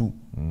kila mtu.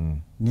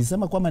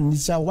 Nisema kwamba ni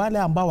cha wale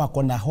ambao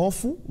wako na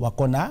hofu,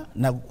 wako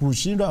na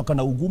kushindwa, wako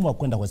na ugumu wa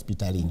kwenda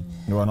hospitalini.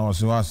 Ni wana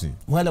wasiwasi.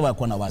 Wale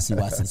wako na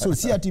wasiwasi. So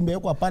si ati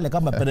imewekwa pale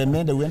kama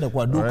peremende uende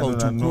kwa duka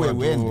uchukue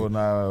uende.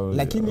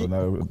 Lakini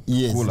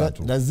yes,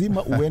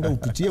 lazima uende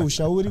upitie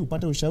ushauri,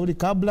 upate ushauri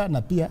kabla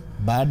na pia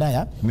baada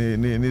ya.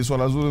 Ni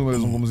swala zuri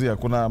umezungumzia.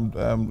 Kuna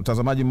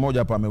mtazamaji mmoja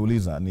hapa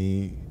ameuliza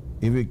ni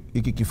hivi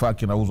hiki kifaa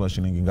kinauzwa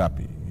shilingi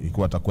ngapi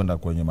ikiwa atakwenda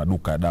kwenye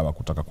maduka ya dawa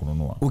kutaka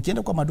kununua?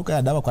 Ukienda kwa maduka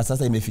ya dawa kwa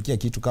sasa imefikia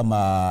kitu kama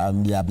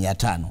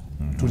 500.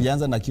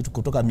 Tulianza na kitu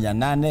kutoka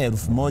 800,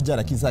 1000,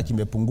 lakini sasa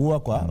kimepungua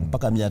kwa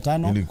mpaka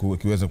 500 ili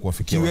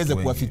kiweze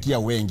kuwafikia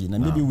wengi. Na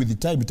maybe with the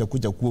time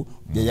itakuja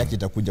bei yake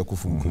itakuja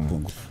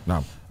kupungua.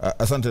 Naam.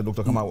 Asante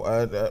Dr. Kamau.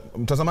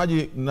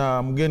 Mtazamaji,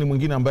 na mgeni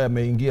mwingine ambaye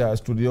ameingia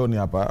studioni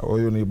hapa,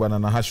 huyu ni bwana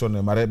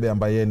Nahashon Marebe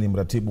ambaye yeye ni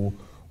mratibu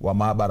wa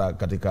maabara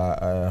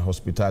katika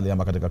hospitali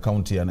ama katika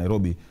kaunti ya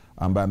Nairobi,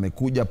 ambaye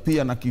amekuja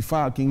pia na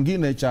kifaa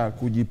kingine cha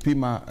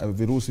kujipima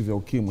virusi vya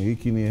ukimwi.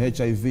 Hiki ni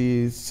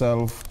HIV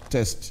self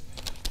test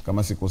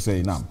kama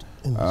sikosei. Naam.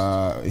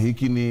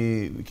 Hiki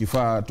ni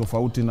kifaa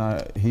tofauti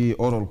na hii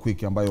oral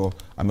quick ambayo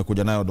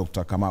amekuja nayo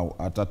Dr. Kamau.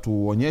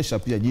 Atatuonyesha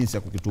pia jinsi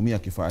ya kukitumia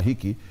kifaa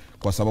hiki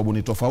kwa sababu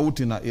ni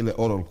tofauti na ile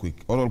oral quick.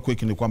 Oral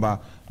quick ni kwamba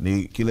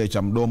ni kile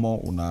cha mdomo,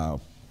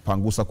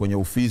 unapangusa kwenye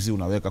ufizi,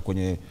 unaweka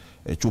kwenye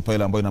chupa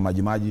ile ambayo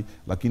ina maji,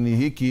 lakini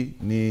hiki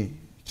ni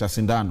cha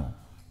sindano,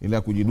 ile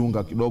ya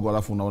kujidunga kidogo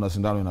alafu unaona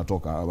sindano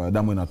inatoka,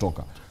 damu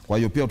inatoka. Kwa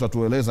hiyo pia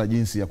utatueleza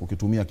jinsi ya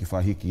kukitumia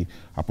kifaa hiki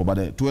hapo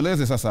baadaye.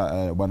 Tueleze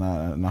sasa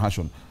bwana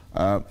Nahashon,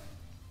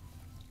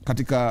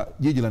 katika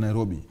jiji la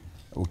Nairobi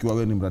ukiwa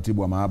wewe ni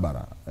mratibu wa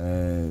maabara,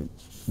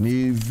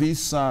 ni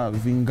visa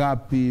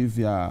vingapi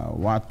vya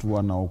watu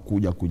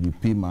wanaokuja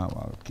kujipima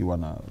wakiwa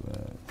na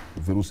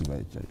virusi vya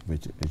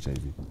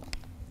HIV?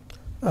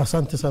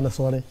 Asante sana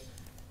Swale.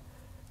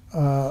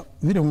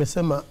 Vile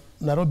umesema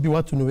Nairobi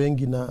watu ni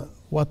wengi na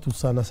watu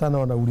sana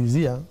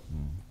wanaulizia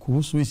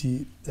kuhusu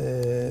hizi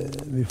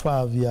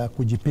vifaa vya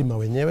kujipima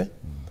wenyewe.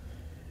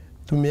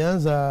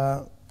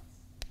 Tumeanza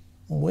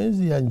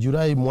mwezi ya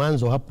Julai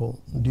mwanzo, hapo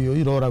ndio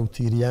hilo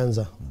route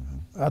ilianza.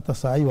 Hata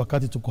saa hii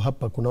wakati tuko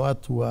hapa kuna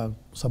watu wa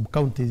sub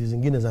counties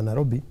zingine za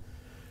Nairobi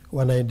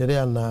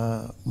wanaendelea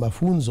na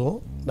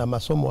mafunzo na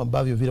masomo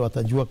ambavyo vile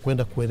watajua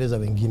kwenda kueleza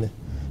wengine.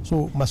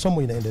 So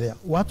masomo inaendelea.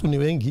 Watu ni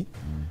wengi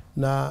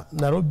na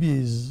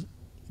Nairobi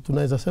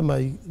tunaweza sema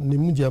ni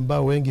mji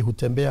ambao wengi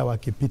hutembea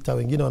wakipita,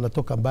 wengine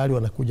wanatoka mbali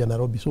wanakuja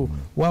Nairobi. So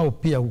wao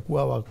pia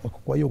hukuwa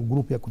kwa hiyo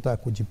group ya kutaka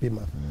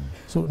kujipima.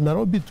 So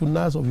Nairobi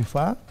tunazo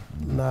vifaa,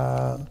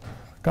 na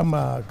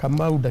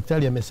kama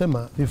daktari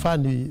amesema vifaa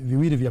ni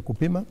viwili vya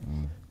kupima.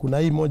 Kuna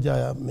hii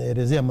moja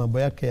ameelezea mambo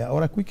yake ya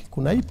oral quick,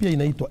 kuna hii pia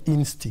inaitwa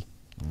Insti.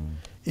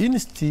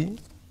 Insti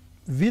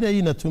vile hii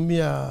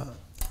inatumia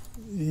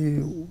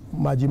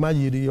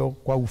maji iliyo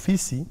kwa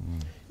ufisi.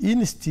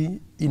 Insti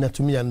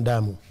inatumia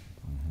damu.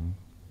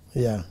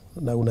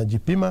 Na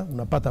unajipima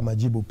unapata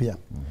majibu pia.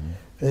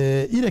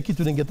 Ile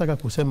kitu ningetaka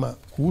kusema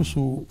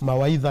kuhusu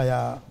mawaidha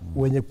ya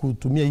wenye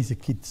kutumia hizi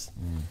kits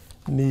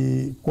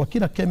ni kwa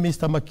kila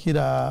chemist ama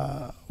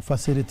kila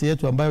facility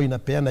yetu ambayo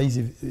inapeana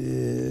hizi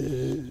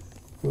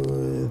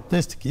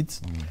test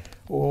kits,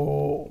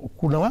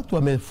 kuna watu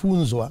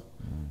wamefunzwa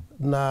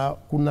na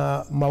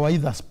kuna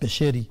mawaidha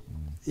speciali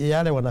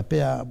yale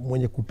wanapea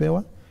mwenye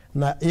kupewa,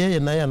 na yeye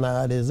naye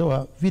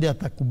anaelezewa vile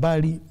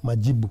atakubali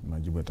majibu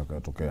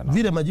yatakayotokea,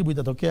 vile majibu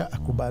itatokea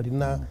akubali.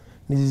 Na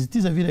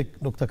nisisitize vile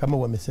Dr.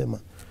 Kamau amesema,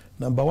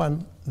 number one,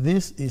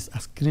 this is a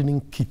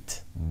screening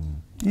kit.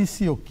 Hii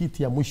sio kit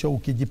ya mwisho.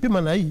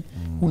 Ukijipima na hii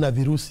una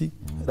virusi,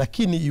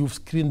 lakini you've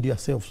screened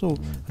yourself, so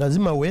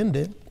lazima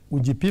uende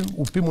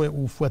upimwe,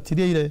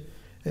 ufuatilie ile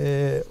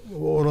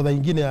orodha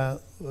nyingine ya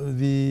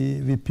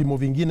vipimo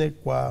vingine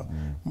kwa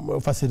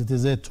facility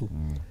zetu.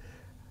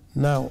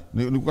 Now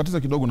nikukatiza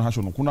kidogo na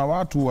Hashon, kuna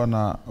watu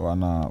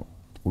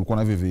ulikuwa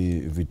na hivi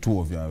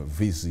vituo vya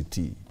VCT.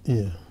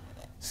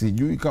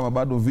 Sijui kama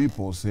bado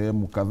vipo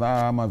sehemu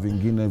kadhaa ama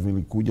vingine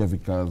vilikuja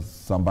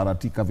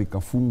vikasambaratika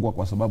vikafungwa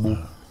kwa sababu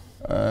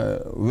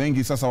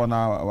wengi sasa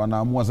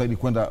wanaamua zaidi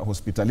kwenda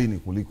hospitalini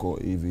kuliko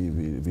hivi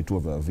vituo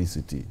vya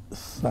VCT.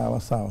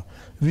 Sawa.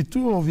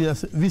 Vituo vya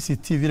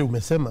VCT vile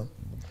umesema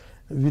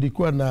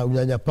vilikuwa na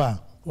unyanyapaa.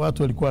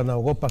 Watu walikuwa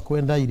wanaogopa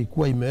kwenda,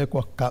 ilikuwa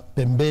imewekwa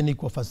pembeni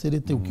kwa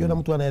facility. Ukiona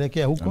mtu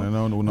anaelekea huko,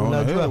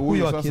 unajua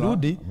huyo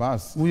akirudi,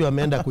 huyo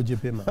ameenda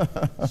kujipima.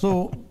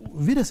 So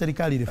vile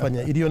serikali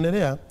ilifanya,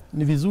 ilionelea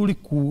ni vizuri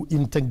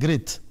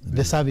kuintegrate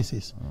the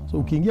services. So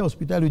ukiingia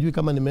hospitali ujui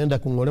kama nimeenda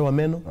kungolewa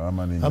meno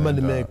ama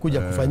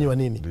nimekuja kufanyiwa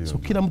nini. So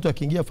kila mtu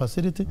akiingia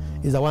facility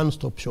is a one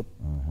stop shop.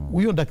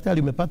 Huyo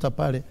daktari umepata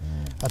pale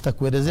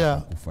atakuelezea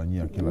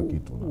kufanyia kila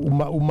kitu,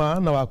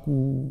 umaana wa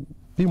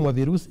kupimwa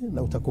virusi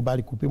na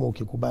utakubali kupimwa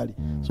ukikubali.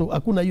 So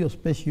hakuna hiyo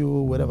special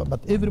whatever,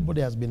 but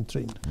everybody has been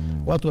trained.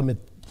 Watu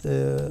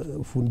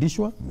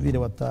wamefundishwa vile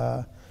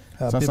wata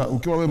sasa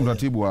ukiwa wewe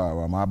mratibu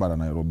wa maabara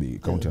Nairobi,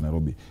 kaunti ya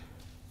Nairobi,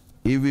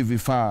 hivi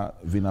vifaa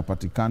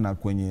vinapatikana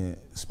kwenye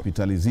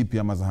hospitali zipi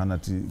ama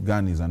zahanati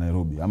gani za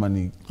Nairobi, ama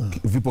ni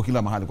vipo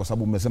kila mahali? Kwa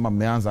sababu mmesema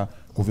mmeanza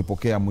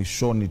kuvipokea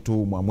mwishoni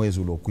tu mwa mwezi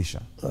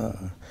uliokwisha.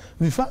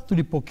 Vifaa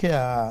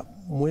tulipokea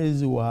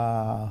mwezi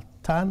wa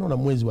 5 na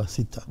mwezi wa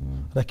 6,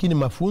 lakini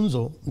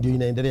mafunzo ndio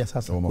inaendelea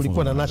sasa.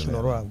 Kulikuwa na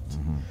national rollout.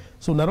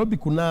 So Nairobi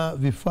kuna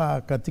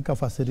vifaa katika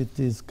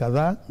facilities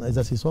kadhaa,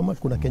 naweza sisoma.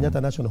 Kuna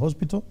Kenyatta National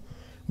Hospital,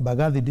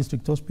 Bagathi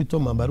District Hospital,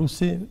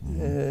 Mambarusi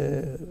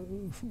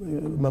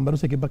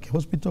Kibaki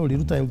Hospital,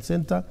 Liruta Health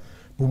Center,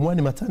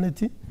 Pumwani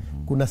Maternity,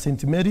 kuna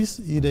St. Mary's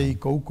ile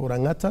iko huko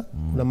Rangata,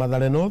 kuna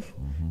Mathare North,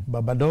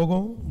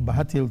 Babadogo,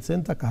 Bahati Health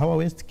Center, Kahawa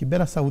West,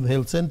 Kibera South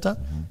Health Center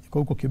iko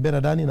huko Kibera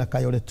ndani, na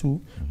Kayole 2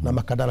 na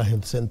Makadara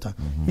Health Center.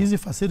 Hizi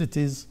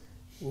facilities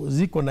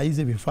ziko na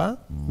hizi vifaa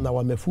na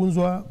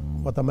wamefunzwa,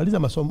 watamaliza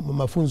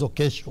mafunzo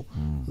kesho,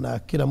 na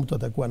kila mtu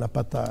atakuwa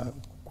anapata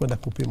kwenda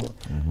kupimwa.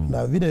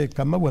 Na vile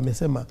Kamau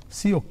amesema,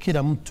 sio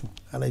kila mtu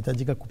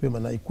anahitajika kupima,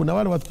 na kuna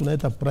wale watu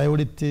tunaita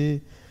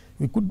priority,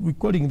 we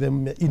calling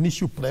them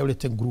initial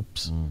priority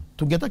groups.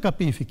 Tungetaka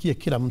pia ifikie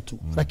kila mtu,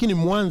 lakini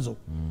mwanzo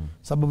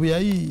sababu ya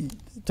hii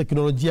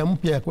teknolojia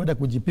mpya ya kwenda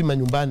kujipima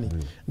nyumbani,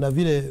 na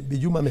vile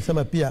Bijuma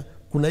amesema pia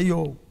kuna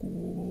hiyo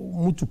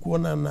mtu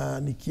kuona na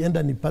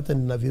nikienda nipate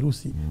nina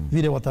virusi.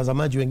 Vile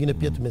watazamaji wengine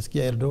pia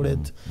tumesikia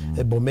Eldoret,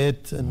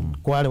 Bomet,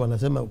 kwa wale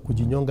wanasema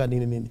kujinyonga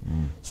nini.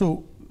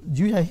 So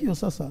juu ya hiyo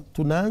sasa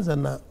tunaanza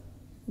na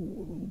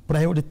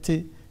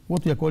priority,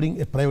 what we are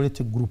calling a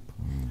priority group,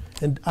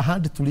 and a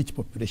hard to reach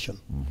population.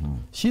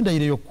 Shinda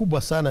ile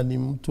kubwa sana ni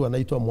mtu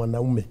anaitwa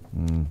mwanaume,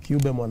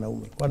 kiube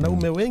mwanaume.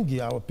 Wanaume wengi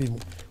hawapimwi.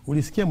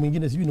 Ulisikia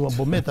mwingine sijui ni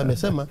Bomet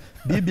amesema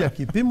bibi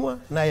akipimwa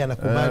naye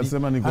anakubali,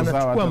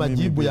 anachukua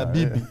majibu ya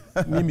bibi.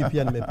 Mimi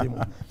pia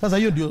nimepimwa. Sasa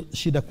hiyo ndio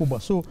shida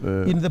kubwa. So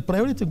in the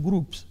priority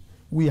groups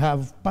we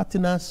have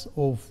partners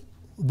of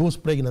those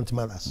pregnant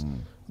mothers,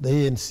 the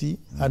ANC,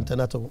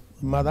 antenatal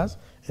mothers,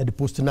 and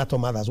postnatal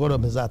mothers, wale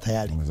wamezaa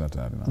tayari.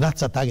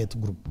 That's a target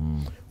group.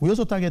 We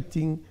also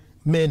targeting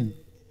men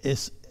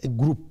as a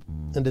group,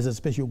 and there's a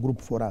special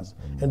group for us.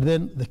 And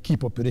then the key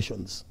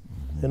populations.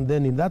 And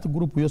then in that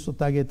group we also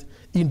target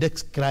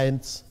index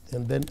clients,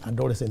 and then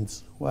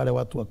adolescents, wale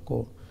watu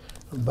wako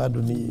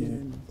bado ni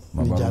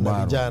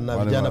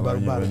vijana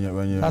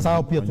barabara. Sasa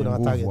hao pia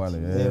tunawatarget,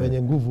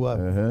 wenye nguvu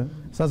wale.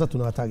 Sasa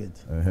tunawatarget.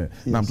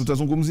 Naam,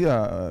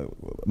 tutazungumzia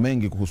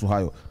mengi kuhusu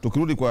hayo.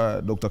 Tukirudi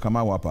kwa Dr.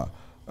 Kamau hapa,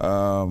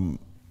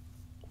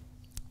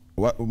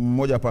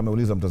 mmoja hapa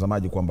ameuliza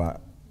mtazamaji kwamba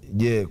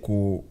je,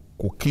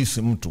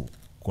 kukisi mtu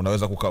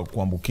kunaweza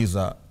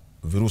kuambukiza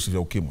virusi vya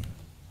ukimwi?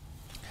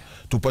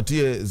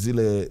 Tupatie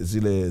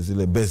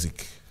zile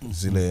basic,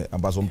 zile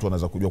ambazo mtu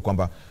anaweza kujua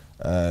kwamba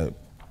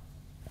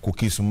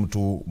kukisi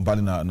mtu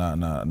mbali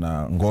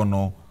na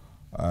ngono,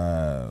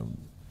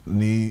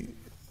 ni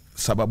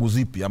sababu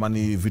zipi ama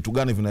ni vitu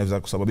gani vinaweza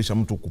kusababisha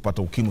mtu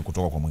kupata ukimwi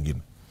kutoka kwa mwingine?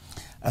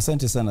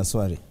 Asante sana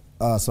swali.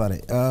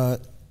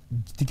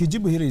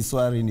 Tikijibu hili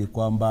swali ni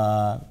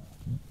kwamba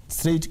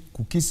straight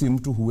kukisi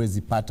mtu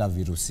huwezi pata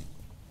virusi.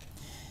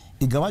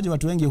 Ingawaje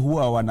watu wengi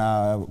huwa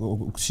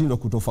wanashindwa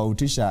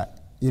kutofautisha,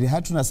 ili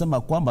hata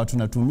tunasema kwamba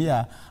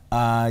tunatumia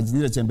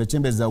zile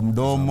chembe za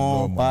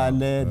mdomo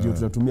pale ndio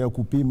tunatumia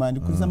kupima. Ni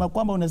kusema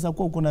kwamba unaweza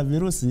kuwa uko na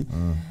virusi,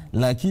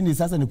 lakini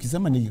sasa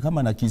nikisema ni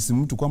kama na kisi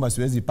mtu kwamba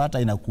siwezi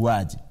pata,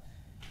 inakuaje?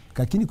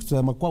 Lakini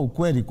kusema kwa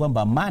ukweli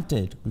kwamba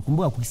mate,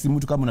 kumbuka kukisi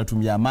mtu kama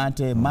unatumia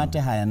mate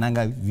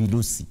hayananga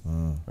virusi.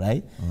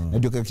 Right? Na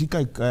ndio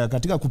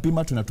katika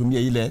kupima tunatumia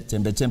ile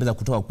chembe za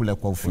kutoka kule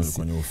kwa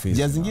ofisi.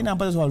 Njia zingine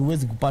ambazo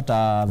hauwezi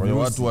kupata virusi.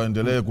 Kwa watu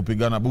waendelee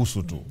kupigana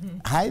busu tu.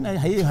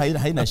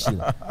 Haina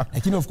shida.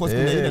 Lakini of course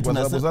kuna ile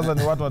tunasema sasa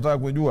ni watu wanataka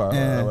kujua,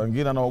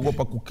 wengine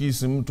anaogopa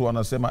kukisi mtu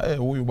anasema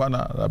huyu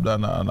bwana labda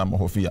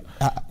anamhofia.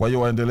 Kwa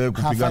hiyo waendelee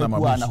kupigana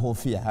mabusu.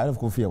 Anahofia,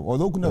 halafu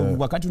although kuna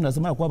wakati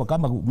unasema kwamba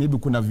kama maybe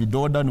kuna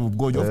vidoda ni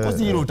ugonjwa, of course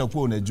hilo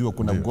utakuwa unajua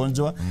kuna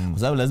ugonjwa, kwa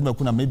sababu lazima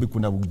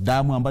kuna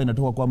damu ambayo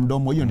inatoka kwa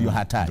mdomo, hiyo ndio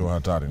hatari.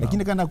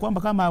 Lakini kana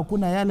kwamba kama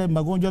hakuna yale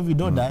magonjwa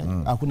vidoda,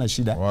 hakuna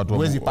shida,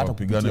 huwezi pata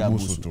kupigana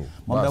busu tu.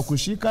 Mambo ya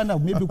kushika na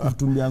maybe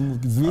kutumia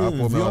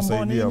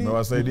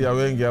umewasaidia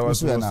wengi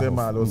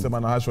aliosema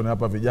na Hashon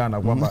hapa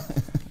vijana kwamba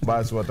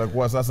basi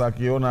watakuwa sasa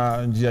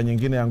akiona njia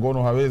nyingine ya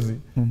ngono hawezi,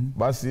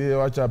 basi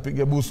yeye acha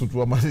apige busu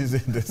tu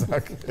amalize ende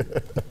zake.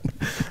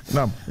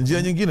 Naam,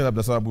 njia nyingine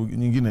labda sababu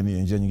nyingine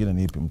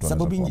ni ipi mtu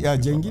sababu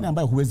nyingine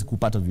ambayo huwezi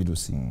kupata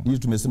virusi. Hii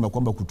tumesema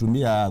kwamba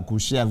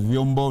kushare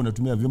vyombo,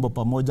 unatumia vyombo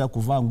pamoja,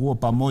 kuvaa nguo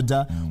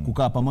pamoja,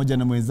 kukaa pamoja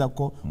na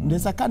mwenzako.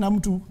 Unaweza kana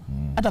mtu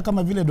hata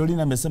kama vile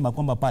Dorina amesema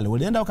kwamba pale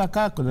walienda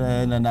ukakaa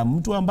na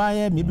mtu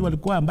ambaye maybe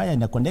walikuwa ambaye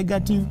ana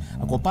negative,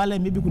 ako pale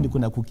maybe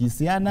kuna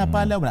kukisiana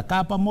pale,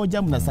 mnakaa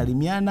pamoja,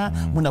 mnasalimiana,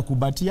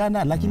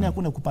 mnakubatiana, lakini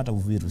hakuna kupata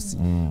virusi.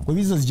 Kwa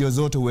hivyo hizo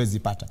zote huwezi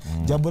pata.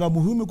 Jambo la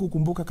muhimu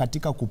kukumbuka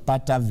katika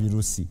kupata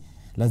virusi,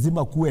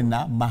 lazima kuwe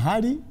na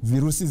mahali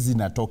virusi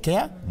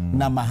zinatokea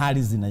na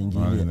mahali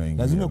zinaingilia.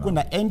 Lazima kuwe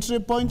na entry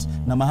point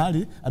na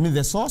mahali,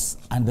 the source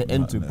and the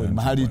entry point,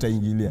 mahali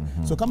itaingilia.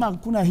 So kama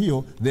kuna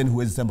hiyo, then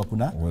huwezi sema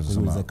kuna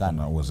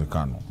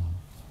uwezekano.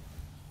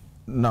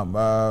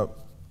 Naam,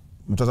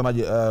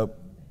 mtazamaji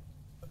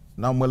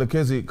na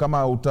mwelekezi,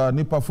 kama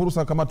utanipa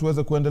fursa kama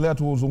tuweze kuendelea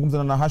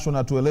tuzungumze na Hashon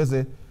na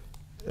tueleze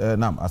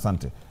naam,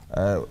 asante.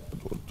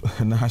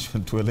 Na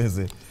Hashon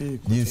tueleze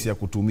jinsi ya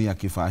kutumia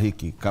kifaa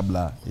hiki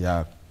kabla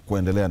ya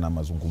kuendelea na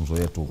mazungumzo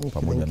yetu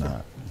pamoja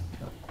na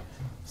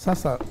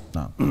sasa.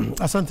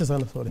 Asante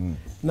sana, sorry.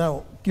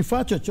 Now,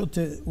 kifaa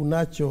chochote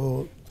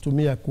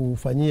unachotumia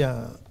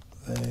kufanyia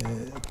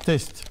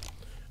test,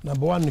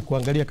 number 1 ni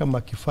kuangalia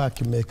kama kifaa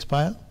kime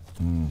expire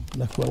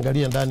na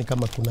kuangalia ndani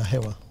kama kuna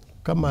hewa.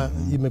 Kama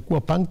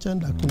imekuwa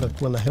punctured, hakuna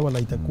kuwa na hewa na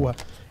itakuwa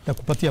ya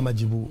kupatia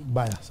majibu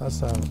baya.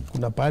 Sasa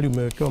kuna pahali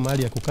umewekewa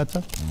mahali ya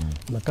kukata,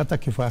 unakata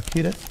kifaa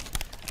kile,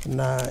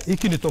 na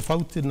hiki ni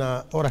tofauti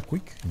na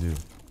Oraquick.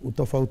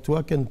 Utofauti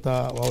wake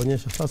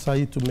nitawaonyesha. Sasa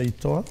hii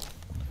tumeitoa.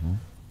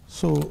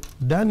 So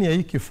ndani ya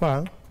hii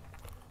kifaa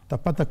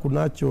utapata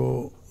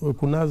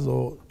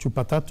kunazo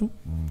chupa 3.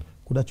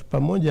 Kuna chupa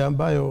moja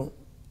ambayo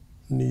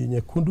ni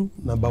nyekundu,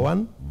 number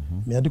 1,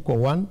 imeandikwa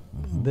 1,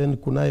 then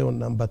kunayo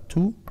number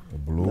 2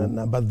 na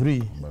number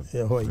 3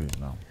 ya hoi.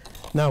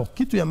 Now,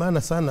 kitu ya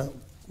maana sana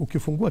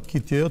ukifungua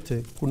kitu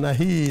yote, kuna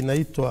hii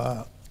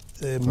inaitwa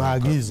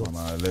maagizo.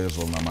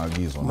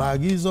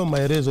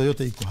 Maelezo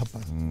yote iko hapa.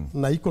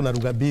 Na iko na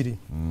lugha mbili.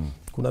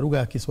 Kuna lugha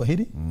ya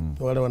Kiswahili,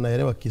 wale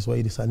wanaelewa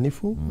Kiswahili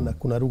sanifu, na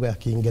kuna lugha ya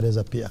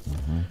Kiingereza pia.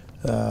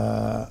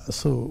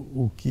 So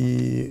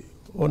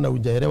ukiona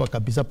hujaelewa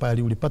kabisa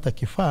pale ulipata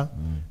kifaa,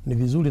 ni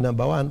vizuri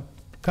number 1,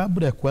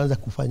 kabla ya kuanza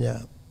kufanya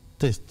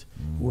test,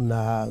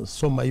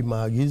 unasoma hii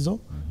maagizo,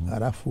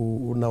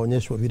 halafu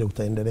unaonyeshwa vile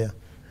utaendelea.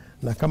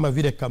 Na kama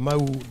vile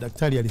Kamau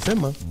daktari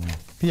alisema,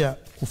 pia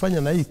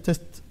kufanya na hii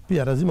test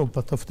pia lazima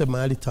upatafute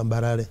mahali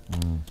tambarare.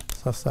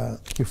 Sasa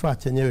kifaa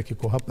chenyewe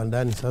kiko hapa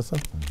ndani. Sasa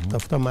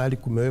tafuta mahali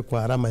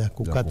kumewekwa alama ya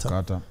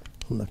kukata.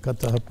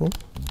 Unakata hapo.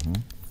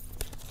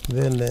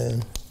 Then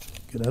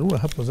kirarua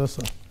hapo.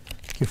 Sasa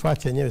kifaa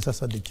chenyewe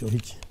sasa ndicho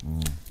hichi.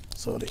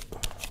 Sorry.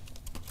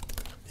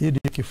 Hii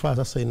ndio kifaa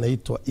sasa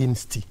inaitwa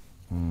Insti.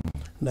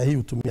 Na hii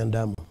hutumia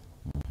damu.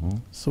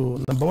 So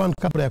number 1,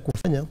 kabla ya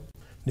kufanya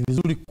ni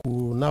vizuri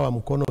kunawa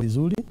mkono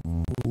vizuri.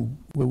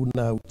 Uwe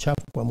una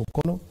uchafu kwa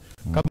mkono.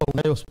 Kama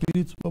unayo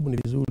spirit, sababu ni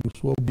vizuri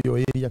uswab bio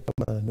area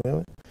kama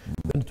wewe.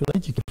 Then tuna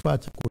hichi kifaa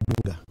cha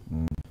kudunga.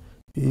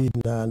 Hii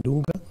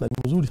inadunga na ni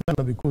mzuri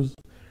sana because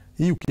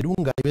hii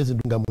ukidunga haiwezi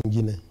dunga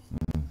mwingine.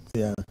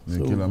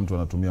 So, kila mtu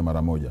anatumia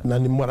mara moja. Na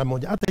ni mara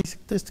moja. Hata hizi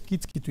test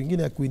kits, kitu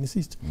kingine ya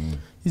kuinsist.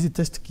 Hizi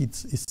test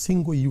kits is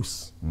single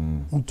use.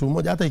 Mtu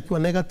mmoja hata ikiwa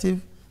negative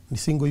ni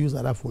single use,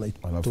 alafu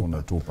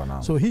unatupa.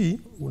 Na so hii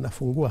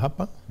unafungua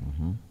hapa.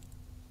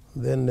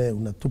 Then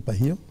unatupa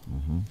hiyo.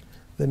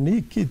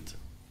 Then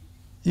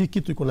hii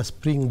kitu iko na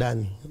spring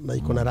ndani na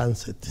iko na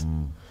lancet.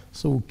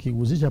 So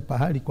ukiguzisha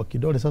pahali kwa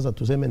kidole, sasa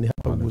tuseme ni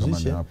hapa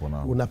uguzishe,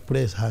 una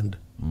press hand.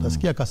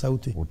 Utasikia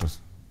kasauti.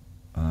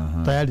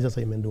 Tayari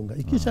sasa imendunga.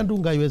 Ikisha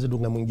dunga haiwezi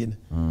dunga mwingine.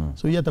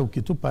 So hii hata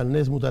ukitupa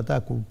unless mtu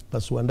anataka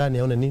kupasua ndani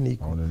aone nini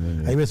iko,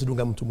 haiwezi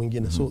dunga mtu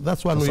mwingine. So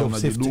that's one way of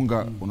safety.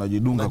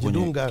 Unajidunga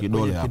kwenye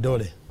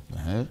kidole.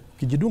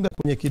 Ukijidunga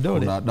kwenye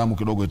kidole, kuna damu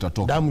kidogo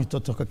itatoka. Damu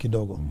itatoka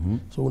kidogo.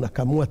 So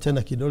unakamua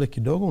tena kidole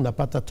kidogo,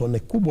 unapata tone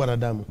kubwa la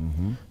damu.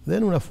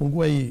 Then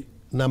unafungua hii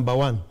number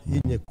 1,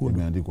 hii nyekundu.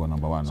 Imeandikwa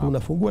number 1. So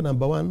unafungua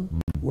number 1,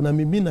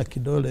 unamimina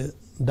kidole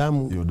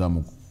damu. Hiyo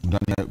damu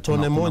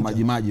tone moja. Kuna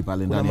majimaji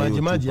pale ndani. Kuna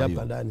majimaji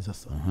hapa ndani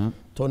sasa.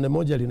 Tone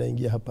moja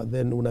linaingia hapa,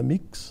 then una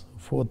mix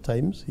 4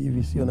 times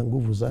hivi, sio na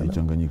nguvu sana.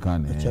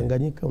 Ichanganyikane.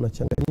 Unachanganyika,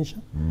 unachanganyisha,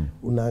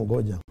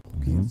 unangoja.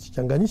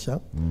 Ukichanganyisha,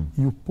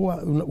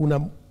 yupoa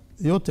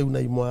yote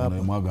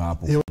unaimwaga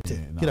hapo. Yote,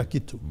 kila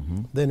kitu.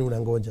 Then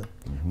unangoja.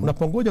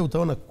 Unapongoja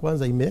utaona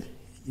kwanza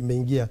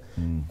imeingia.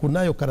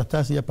 Kunayo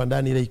karatasi hapa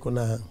ndani ile iko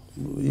na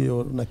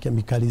hiyo na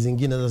kemikali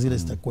zingine za zile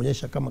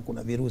zitakuonyesha kama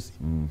kuna virusi.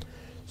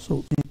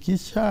 So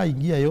ikisha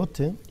ingia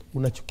yote,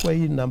 unachukua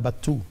hii number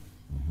 2.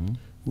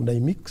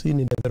 Unaimix, hii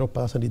ni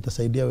developer sasa,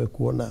 itasaidia wewe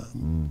kuona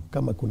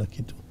kama kuna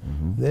kitu.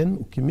 Then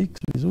ukimix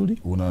vizuri,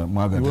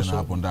 unamwaga tena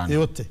hapo ndani.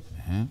 Yote.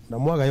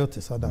 Unamwaga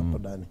yote sada hapo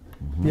ndani.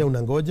 Pia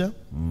unangoja.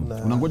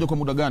 Unangoja kwa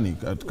muda gani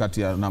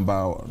kati ya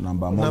namba 1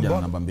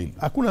 na namba 2?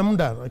 Hakuna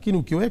muda, lakini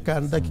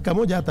ukiweka dakika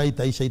moja hata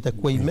itaisha,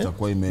 itakuwa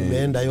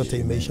imeenda yote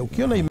imeisha.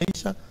 Ukiona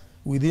imeisha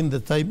within the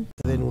time,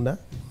 then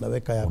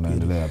unaweka ya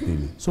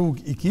pili. So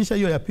ikiisha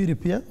hiyo ya pili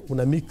pia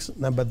una mix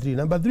number 3.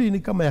 Number 3 ni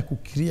kama ya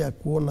kukiria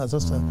kuona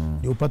sasa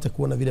ndio upate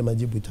kuona vile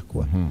majibu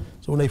itakuwa.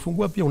 So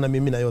unaifungua pia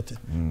unamimina yote.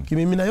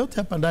 Kimimina yote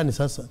hapa ndani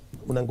sasa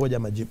unangoja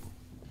majibu.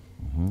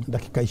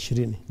 Dakika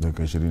 20.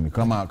 Dakika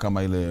 20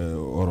 kama ile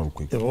oral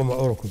quick.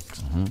 Oral quick.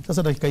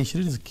 Sasa dakika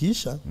 20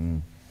 zikiisha,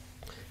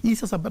 hii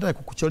sasa baada ya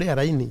kukucholea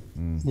laini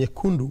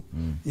nyekundu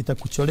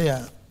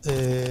itakucholea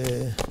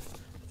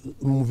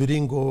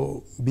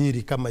mviringo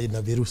 2 kama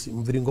ina virusi.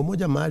 Mviringo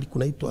moja mahali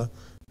kunaitwa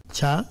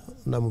cha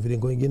na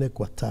mviringo mwingine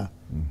kwa ta.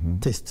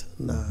 Test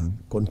na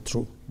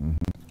control.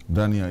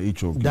 Ndani ya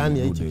hicho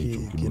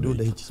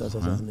kidude hichi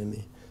sasa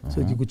nini.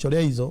 So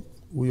ikikucholea hizo,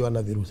 huyo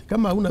ana virusi.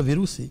 Kama huna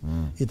virusi,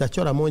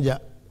 itachora moja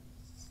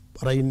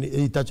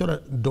itachora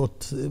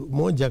dot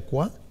moja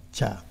kwa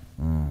cha.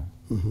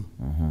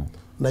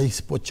 Na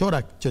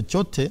isipochora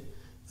chochote,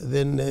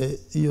 then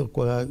hiyo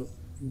kwa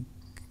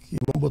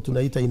kimombo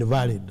tunaita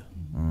invalid.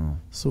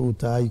 So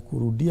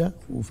utaikurudia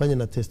ufanye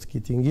na test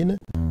kit nyingine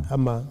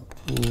ama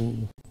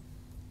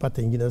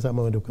upate nyingine sasa,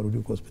 ama uende ukarudi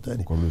kwa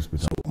hospitali.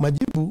 So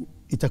majibu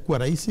itakuwa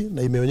rahisi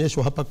na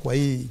imeonyeshwa hapa kwa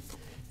hii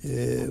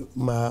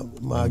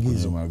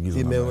maagizo.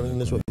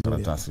 Imeonyeshwa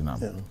karatasi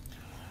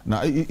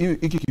na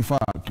hiki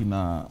kifaa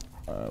kina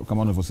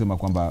kama unavyosema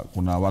kwamba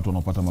kuna watu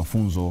wanaopata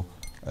mafunzo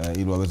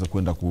ili waweze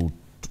kwenda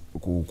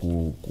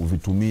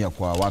kuvitumia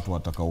kwa watu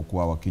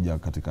watakaokuwa wakija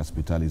katika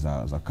hospitali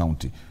za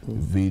county.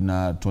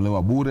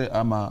 Vinatolewa bure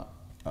ama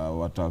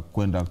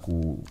watakwenda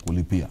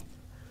kulipia?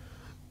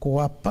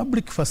 Kwa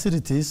public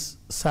facilities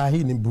saa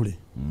hii ni bure.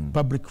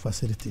 Public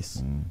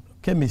facilities.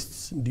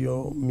 Chemists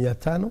ndio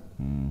 500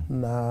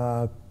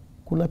 na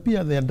kuna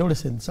pia the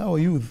adolescents au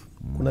youth.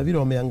 Kuna vile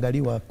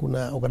wameangaliwa,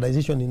 kuna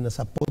organization ina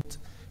support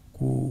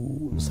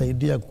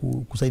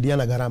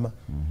kusaidiana gharama.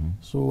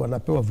 So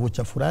wanapewa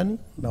voucher fulani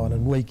na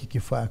wananunua hiki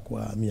kifaa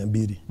kwa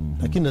 200.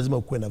 Lakini lazima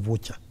ukuwe na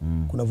voucher.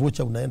 Kuna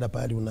voucher unaenda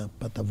pale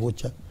unapata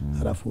voucher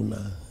halafu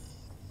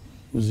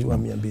uziwa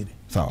 200.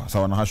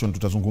 Sawa na Hashon,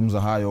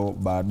 tutazungumza hayo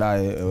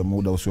baadaye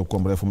muda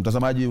usiokuwa mrefu.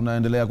 Mtazamaji,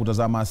 unaendelea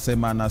kutazama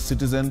Sema na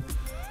Citizen.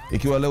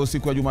 Ikiwa leo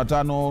siku ya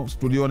Jumatano,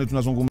 studioni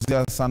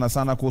tunazungumzia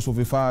sana kuhusu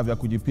vifaa vya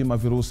kujipima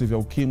virusi vya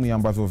ukimwi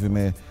ambavyo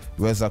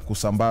vimeweza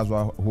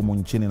kusambazwa humu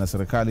nchini na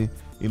serikali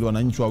ili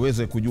wananchi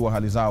waweze kujua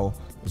hali zao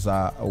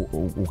za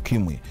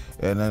ukimwi.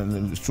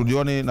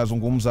 Studioni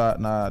nazungumza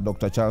na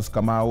Dr. Charles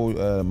Kamau,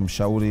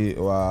 mshauri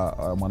wa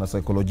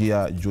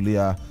mwanasaikolojia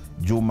Julia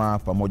Juma,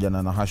 pamoja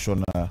na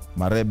Nahashon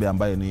Marebe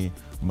ambaye ni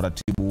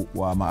mratibu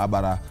wa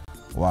maabara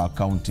wa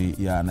kaunti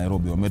ya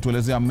Nairobi.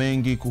 Wametuelezea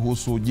mengi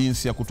kuhusu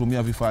jinsi ya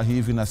kutumia vifaa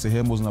hivi na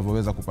sehemu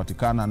zinavyoweza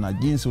kupatikana na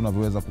jinsi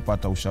unavyoweza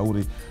kupata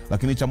ushauri.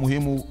 Lakini cha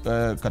muhimu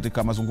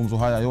katika mazungumzo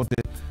haya yote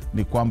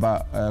ni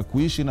kwamba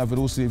kuishi na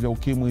virusi vya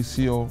ukimwi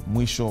sio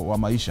mwisho wa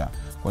maisha,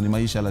 kwani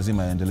maisha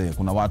lazima yaendelee.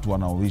 Kuna watu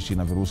wanaoishi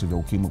na virusi vya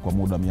ukimwi kwa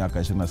muda miaka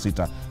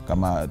 26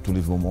 kama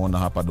tulivyomuona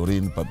hapa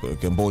Doreen.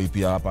 Kemboi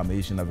pia hapa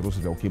ameishi na virusi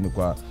vya ukimwi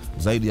kwa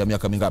zaidi ya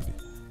miaka mingapi?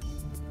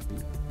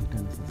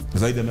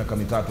 Zaidi ya miaka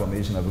 3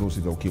 ameishi na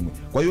virusi vya ukimwi.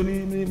 Kwa hiyo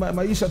ni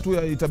maisha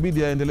tu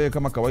itabidi yaendelee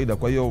kama kawaida.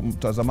 Kwa hiyo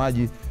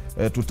mtazamaji,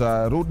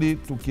 tutarudi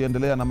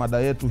tukiendelea na mada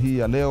yetu hii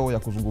ya leo ya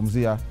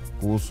kuzungumzia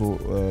kuhusu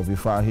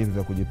vifaa hivi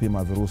vya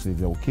kujipima virusi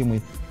vya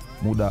ukimwi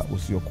muda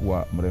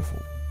usiokuwa mrefu.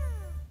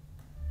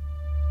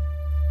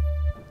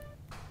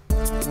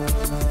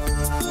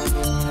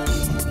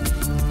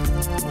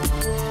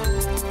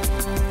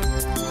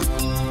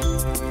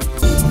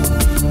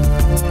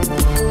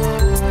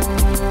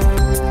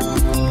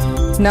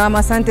 Na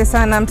asante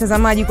sana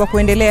mtazamaji kwa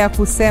kuendelea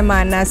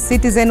kusema na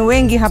Citizen.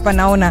 Wengi hapa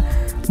naona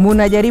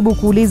mnajaribu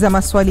kuuliza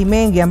maswali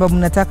mengi ambayo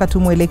mnataka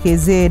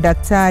tumuelekezee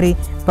daktari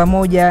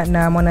pamoja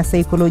na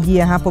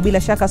mwanasaikolojia hapo.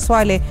 Bila shaka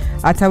Swale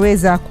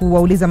ataweza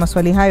kuwauliza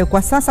maswali hayo.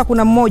 Kwa sasa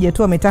kuna mmoja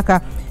tu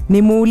ametaka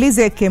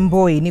nimuulize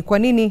Kemboi ni kwa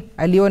nini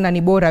aliona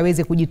ni bora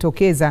aweze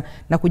kujitokeza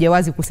na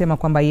kujawazi kusema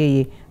kwamba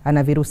yeye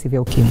ana virusi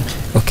vya ukimwi.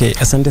 Okay,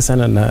 asante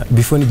sana, na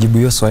before nijibu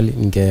hiyo swali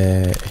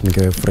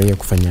ningefurahia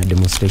kufanya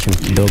demonstration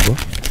kidogo.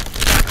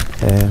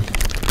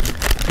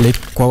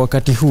 Kwa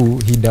wakati huu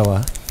hii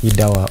dawa hii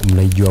dawa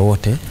mnaijua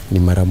wote, ni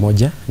mara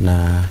moja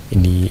na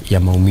ni ya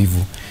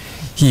maumivu.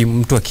 Hii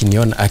mtu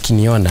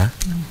akiniona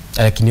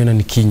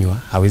nikinywa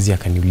hawezi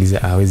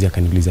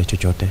akaniuliza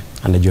chochote,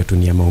 anajua tu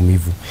ni ya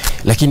maumivu.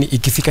 Lakini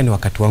ikifika ni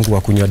wakati wangu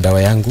wa kunywa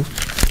dawa yangu,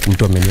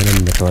 mtu ameniona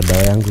nimetoa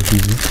dawa yangu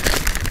hivi,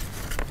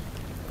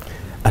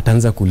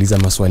 ataanza kuuliza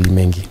maswali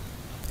mengi.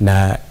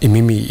 Na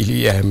mimi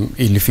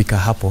ilifika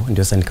hapo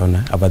ndio sasa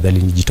nikaona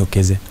afadhali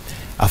nijitokeze.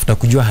 After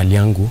kujua hali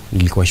yangu,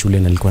 nilikuwa shule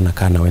na nilikuwa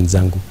nakaa na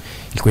wenzangu.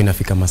 Ilikuwa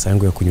inafika masaa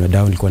yangu ya kunywa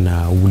dawa, nilikuwa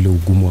na ule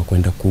ugumu wa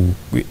kwenda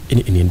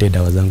niende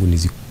dawa zangu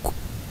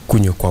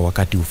nizikunywe kwa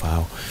wakati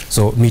ufaao.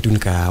 So mimi tu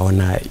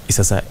nikaona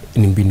sasa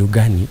ni mbinu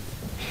gani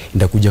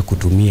ndakuja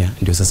kutumia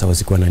ndio sasa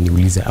wasikuwa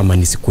wananiuliza ama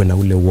nisikuwe na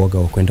ule uoga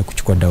wa kwenda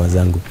kuchukua dawa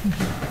zangu.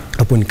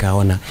 Hapo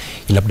nikaona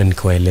labda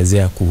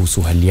nikawaelezea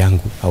kuhusu hali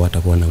yangu au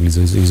watakuwa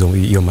wanauliza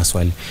hiyo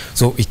maswali.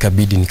 So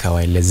ikabidi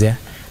nikawaelezea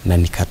na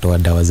nikatoa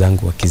dawa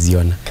zangu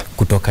wakiziona.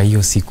 Kutoka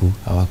hiyo siku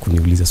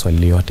hawakuniuliza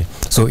swali yote.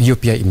 So hiyo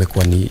pia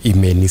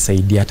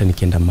imenisaidia hata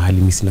nikienda mahali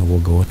mimi sina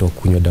uoga wote wa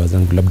kunywa dawa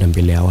zangu labda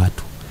mbele ya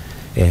watu.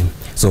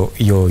 So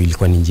hiyo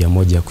ilikuwa ni njia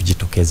moja ya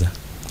kujitokeza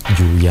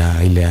juu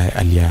ya ile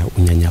hali ya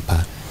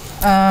unyanyapaa.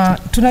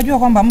 Tunajua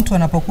kwamba mtu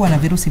anapokuwa na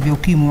virusi vya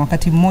ukimwi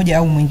wakati mmoja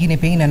au mwingine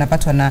pengine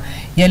anapatwa na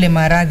yale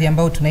maradhi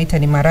ambayo tunaita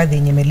ni maradhi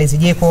nyemelezi.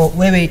 Je, kwa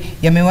wewe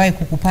yamewahi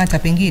kukupata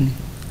pengine?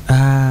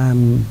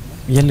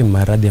 Yale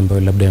maradhi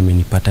ambayo labda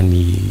yamenipata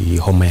ni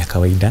homa ya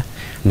kawaida,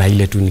 na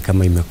ile tu ni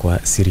kama imekuwa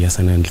serious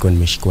sana. Nilikuwa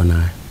nimeshikwa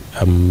na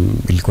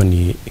ilikuwa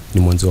ni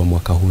mwanzo wa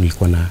mwaka huu,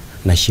 nilikuwa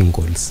na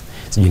shingles.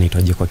 Sijui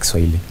inaitwaje kwa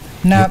Kiswahili.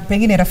 Na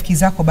pengine rafiki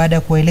zako baada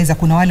ya kueleza,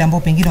 kuna wale ambao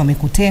pengine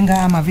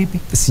wamekutenga ama vipi?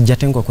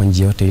 Sijatengwa kwa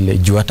njia yote ile.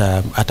 Juu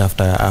hata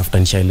after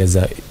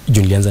nishaeleza,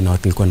 juu nilianza na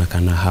watu nilikuwa nakaa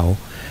na hao,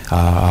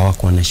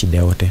 hawakuwa na shida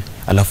yote.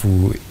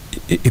 Alafu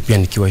pia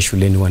nikiwa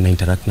shuleni wana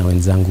interact na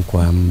wenzangu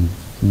kwa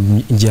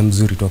njia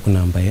mzuri tu,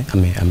 hakuna ambaye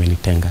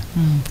amenitenga.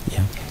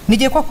 Yeah.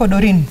 Nije kwako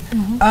Doreen.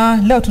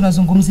 Leo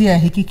tunazungumzia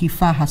hiki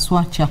kifaa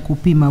haswa cha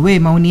kupima. Wewe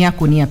maoni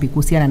yako ni yapi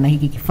kuhusiana na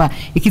hiki kifaa?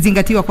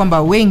 Ikizingatiwa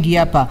kwamba wengi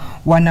hapa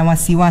wana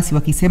wasiwasi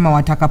wakisema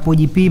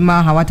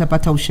watakapojipima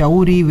hawatapata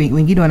ushauri.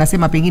 Wengine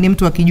wanasema pengine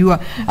mtu akijua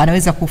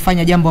anaweza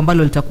kufanya jambo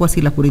ambalo litakuwa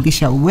si la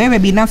kuridhisha. Wewe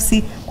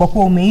binafsi kwa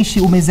kuwa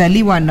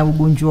umezaliwa na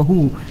ugonjwa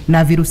huu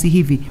na virusi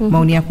hivi,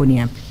 maoni yako ni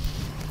yapi?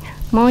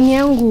 Maoni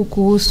yangu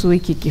kuhusu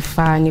hiki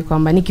kifaa ni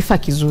kwamba ni kifaa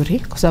kizuri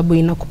kwa sababu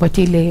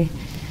inakupatia ile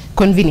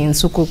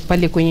convenience. Uko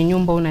pale kwenye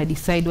nyumba una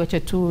decide wacha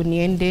tu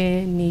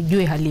niende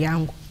nijue hali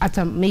yangu.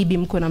 Hata maybe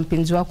mko na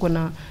mpenzi wako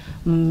na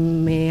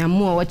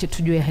mmeamua wacha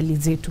tujue hali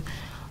zetu.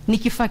 Ni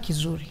kifaa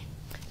kizuri.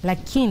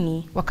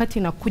 Lakini wakati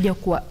inakuja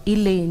kwa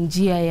ile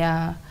njia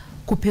ya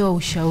kupewa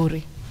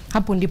ushauri,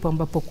 hapo ndipo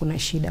ambapo kuna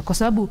shida. Kwa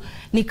sababu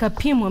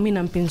nikapimwa mimi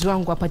na mpenzi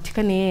wangu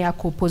apatikane yeye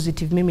ako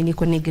positive, mimi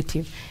niko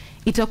negative,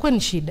 itakuwa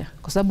ni shida.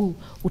 Kwa sababu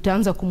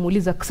utaanza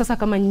kumuuliza, sasa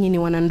kama nyinyi ni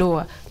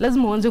wanandoa,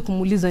 lazima uanze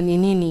kumuuliza ni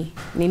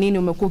nini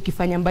umekuwa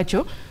ukifanya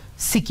ambacho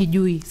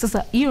sikijui.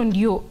 Sasa hiyo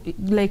ndio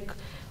like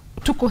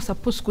tuko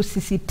supposed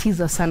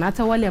kusisitiza sana,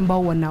 hata wale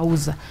ambao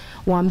wanauza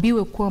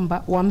waambie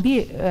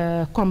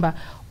kwamba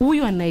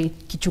huyu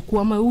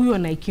anayekichukua ama huyu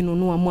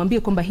anayekinunua, mwambie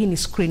kwamba hii ni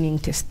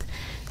screening test.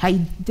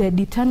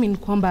 Determine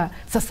kwamba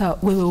sasa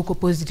wewe uko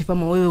positive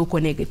ama wewe uko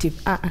negative.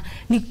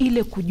 Ni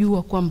ile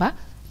kujua kwamba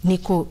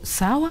niko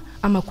sawa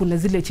ama kuna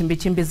zile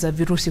chembe za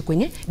virusi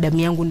kwenye damu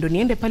yangu, ndo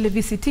niende pale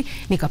VCT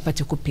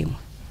nikapate kupimwa.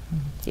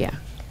 Yeah.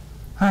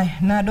 Haya,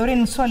 na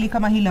Doreen, swali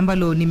kama hili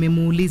ambalo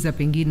nimemuuliza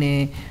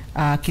pengine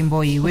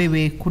Kemboi,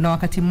 wewe kuna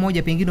wakati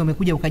mmoja pengine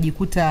umekuja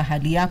ukajikuta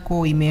hali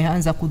yako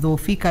imeanza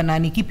kudhoofika, na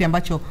ni kipi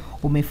ambacho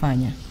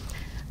umefanya?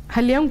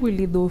 Hali yangu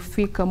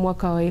ilidhoofika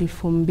mwaka wa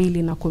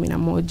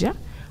 2011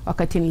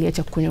 wakati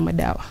niliacha kunywa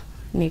madawa.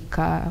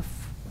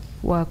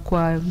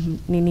 Kwa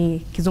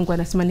kizungu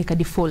anasema nika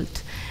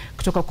default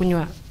kutoka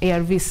kunywa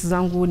ARVs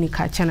zangu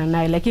nikaachana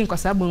naye, lakini kwa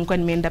sababu nilikuwa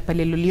nimeenda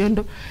pale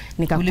Loliondo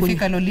nikakunywa.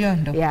 Ulifika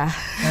Loliondo? Yeah.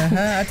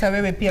 Hata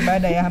wewe pia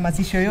baada ya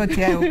hamasisho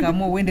yote hayo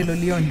ukaamua uende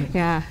Loliondo.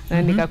 Yeah,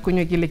 na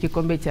nikakunywa kile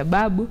kikombe cha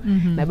babu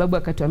na babu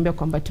akatuambia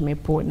kwamba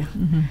tumepona.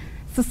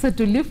 Sasa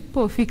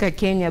tulipofika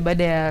Kenya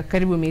baada ya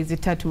karibu miezi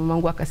 3,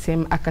 mamangu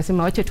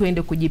akasema wacha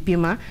tuende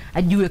kujipima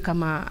ajue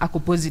kama ako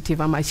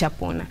positive ama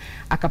ashapona.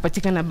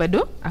 Akapatikana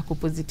bado ako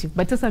positive.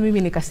 But sasa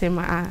mimi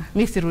nikasema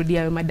mimi sirudia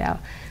hayo madawa.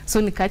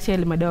 So nikaacha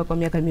ile madawa kwa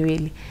miaka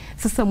 2.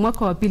 Sasa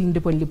mwaka wa 2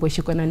 ndipo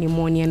niliposhikwa na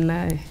pneumonia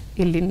na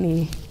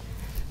ili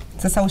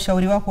Sasa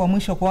ushauri wako wa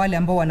mwisho kwa wale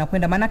ambao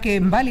wanakwenda, manake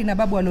mbali na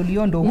babu wa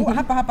Loliondo,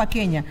 hapa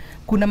Kenya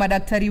kuna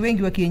madaktari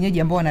wengi wa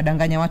kienyeji ambao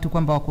wanadanganya watu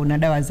kwamba wako na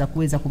dawa za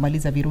kuweza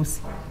kumaliza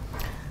virusi.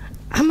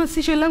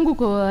 Hamasisho langu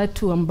kwa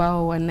watu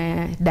ambao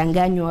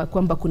wanadanganywa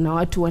kwamba kuna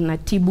watu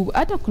wanatibu,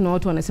 hata kuna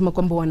watu wanasema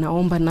kwamba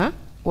wanaomba na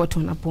watu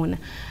wanapona.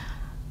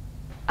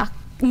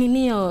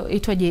 Ninio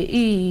itwaje,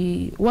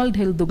 hii World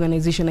Health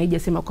Organization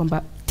haijasema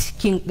kwamba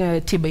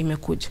tiba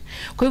imekuja.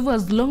 Kwa hivyo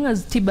as long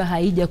as tiba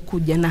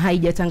haijakuja na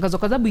haijatangazwa,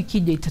 kwa sababu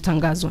ikija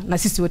itatangazwa na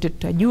sisi wote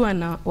tutajua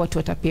na watu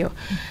watapewa,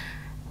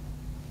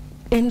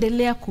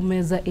 endelea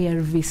kumeza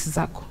ARVs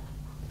zako.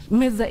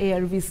 Meza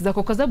ARVs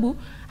zako kwa sababu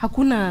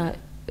hakuna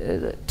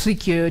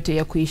trick yoyote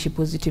ya kuishi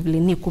positively,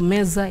 ni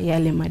kumeza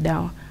yale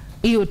madawa.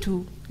 Hiyo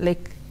tu,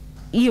 like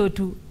hiyo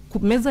tu,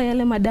 kumeza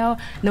yale madawa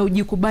na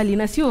ujikubali.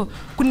 Na sio,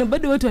 kuna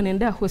bado watu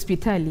wanaenda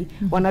hospitali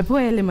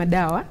wanapewa yale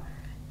madawa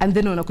and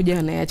then wanakuja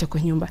wanaacha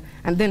kwa nyumba,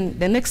 and then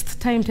the next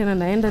time tena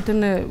naenda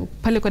tena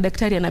pale kwa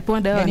daktari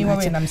anapewa dawa.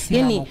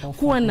 Yani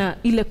kuwa na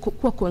ile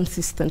kuwa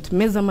consistent,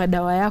 meza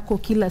madawa yako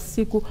kila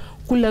siku,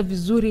 kula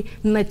vizuri,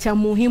 na cha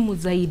muhimu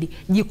zaidi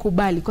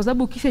jikubali, kwa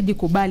sababu ukisha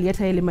jikubali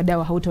hata ile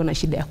madawa hautaona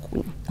shida ya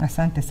kunywa.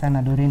 Asante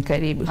sana Doreen.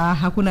 Karibu.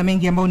 Hakuna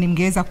mengi ambayo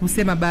nimngeweza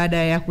kusema baada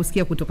ya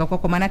kusikia kutoka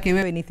kwako, manake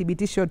wewe ni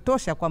thibitisho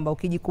tosha kwamba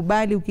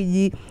ukijikubali,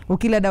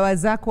 ukila dawa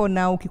zako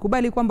na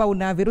ukikubali kwamba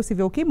una virusi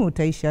vya ukimwi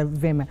utaisha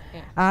vema.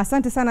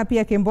 Asante sana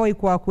pia Kemboi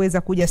kwa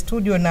kuweza kuja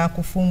studio na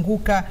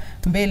kufunguka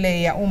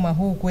mbele ya umma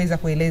huu kuweza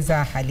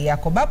kueleza hali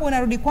yako. Babu,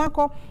 narudi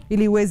kwako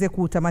ili uweze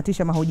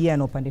kutamatisha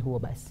mahojiano upande huo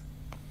basi.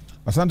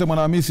 Asante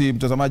Mwanahamisi.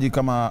 Mtazamaji,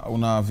 kama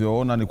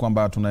unavyoona ni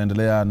kwamba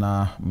tunaendelea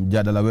na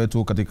mjadala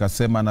wetu katika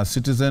Sema na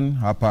Citizen.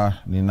 Hapa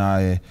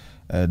ninaye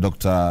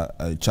Dr.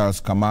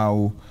 Charles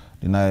Kamau,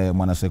 ninaye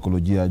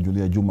mwanasaikolojia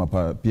Julia Juma,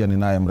 pia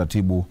ninaye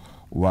mratibu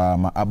wa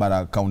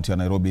maabara kaunti ya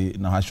Nairobi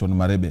na Hashon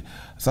Marebe.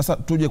 Sasa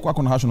tuje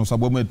kwako na Hashon, kwa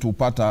sababu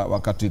umetupata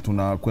wakati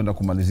tunakwenda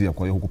kumalizia,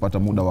 kwa hiyo hukupata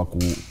muda wa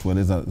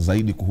kutueleza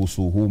zaidi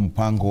kuhusu huu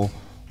mpango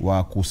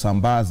wa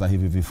kusambaza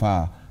hivi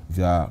vifaa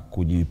vya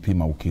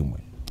kujipima ukimwi.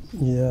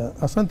 Yeah,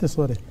 asante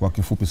sore. Kwa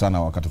kifupi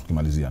sana wakati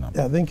tukimalizia na.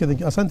 Yeah, thank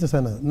you. Asante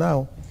sana.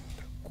 Now,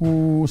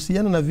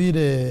 kuhusiana na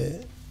vile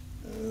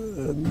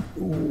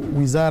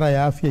Wizara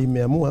ya Afya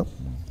imeamua,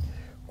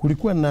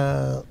 kulikuwa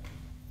na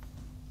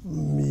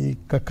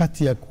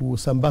mikakati ya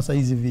kusambaza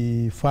hizi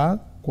vifaa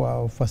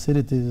kwa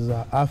facilities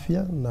za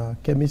afya na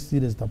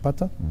chemistry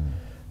zitapata.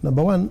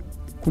 Number one,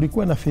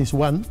 kulikuwa na phase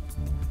 1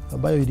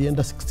 ambayo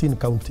ilienda 16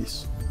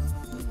 counties.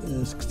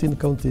 16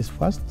 counties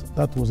first,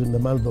 that was in the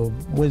month of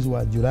mwezi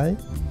wa Julai.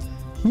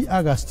 Hii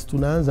August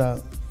tunaanza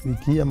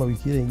wiki ama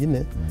wiki ile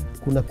nyingine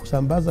kuna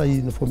kusambaza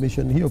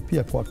information hiyo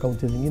pia kwa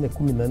county zingine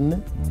 14.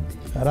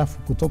 Halafu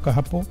kutoka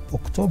hapo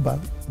October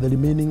the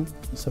remaining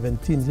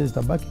 17 zile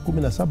zitabaki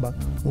 17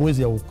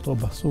 mwezi wa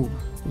October. So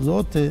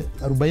zote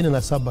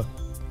 47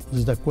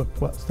 zitakuwa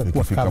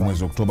kama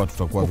mwezi Oktoba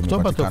tutakuwa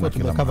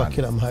vimepatikana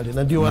kila mahali.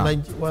 Na ndio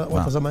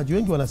watazamaji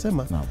wengi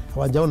wanasema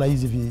hawajaona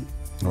hizi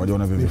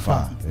hawajaona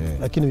vifaa,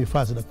 lakini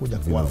vifaa zinakuja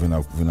kwa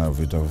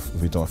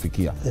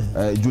vitawafikia.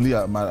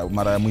 Julia,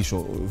 mara ya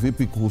mwisho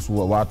vipi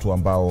kuhusu watu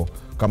ambao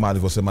kama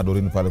alivyosema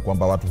Doreen pale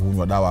kwamba watu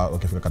hunywa dawa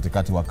wakifika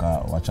katikati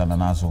wakawachana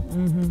nazo?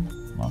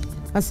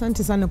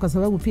 Asante sana, kwa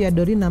sababu pia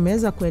Doreen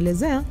ameweza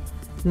kuelezea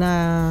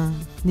na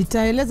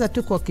nitaeleza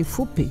tu kwa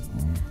kifupi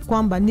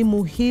kwamba ni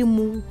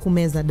muhimu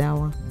kumeza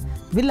dawa.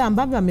 Vile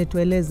ambavyo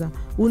ametueleza,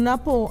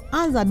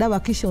 unapoanza dawa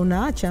kisha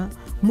unaacha,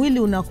 mwili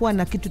unakuwa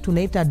na kitu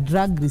tunaita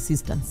drug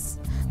resistance.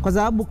 Kwa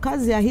sababu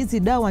kazi ya hizi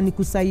dawa ni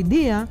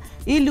kusaidia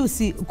ili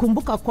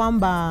usikumbuka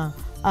kwamba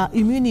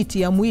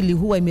immunity ya mwili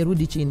huwa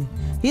imerudi chini.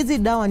 Hizi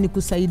dawa ni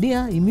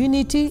kusaidia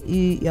immunity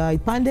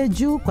ipande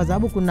juu, kwa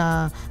sababu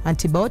kuna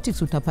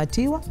antibiotics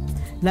utapatiwa,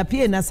 na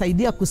pia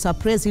inasaidia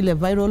kusuppress ile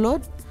viral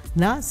load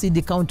na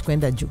CD count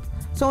kwenda juu.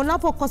 So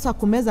unapokosa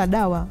kumeza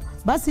dawa,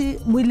 basi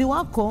mwili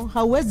wako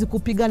hauwezi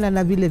kupigana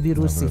na vile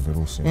virusi.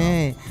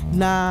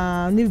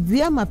 Na ni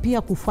vyema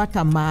pia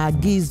kufuata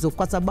maagizo,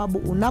 kwa sababu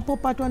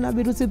unapopatwa na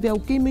virusi vya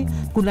ukimwi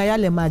kuna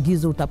yale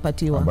maagizo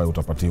utapatiwa. Ambayo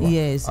utapatiwa.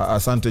 Yes.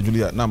 Asante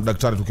Julia. Naam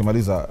daktari,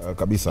 tukimaliza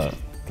kabisa,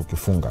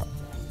 tukifunga,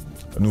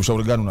 ni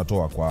ushauri gani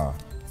unatoa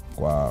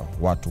kwa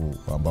watu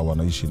ambao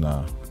wanaishi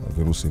na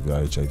virusi vya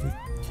HIV?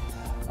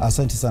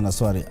 Asante sana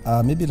swali.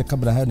 Maybe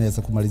kabla hayo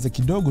naweza kumalizia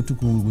kidogo tu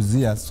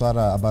kuunguzia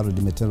swala ambalo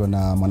limetelwa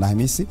na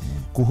Mwanahamisi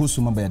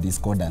kuhusu mambo ya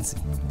discordance.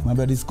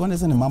 Mambo ya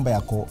discordance ni mambo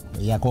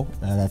yako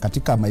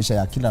katika maisha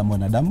ya kila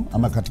mwanadamu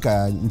ama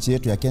katika nchi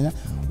yetu ya Kenya.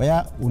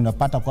 Waya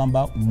unapata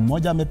kwamba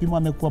mmoja amepimwa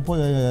amekuwa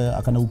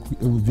akana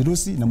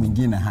virusi na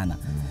mwingine hana.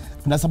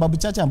 Kuna sababu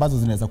chache ambazo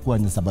zinaweza kuwa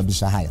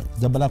zinasababisha haya.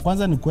 Jambo la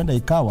kwanza ni kwenda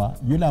ikawa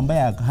yule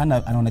ambaye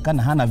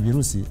anaonekana hana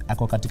virusi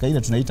ako katika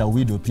ile tunaita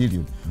widow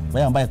period.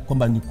 Wale ambaye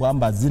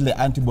kwamba zile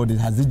antibodies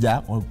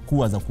hazija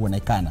kuwa za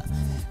kuonekana.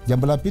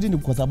 Jambo la pili ni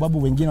kwa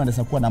sababu wengine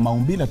wanaweza kuwa na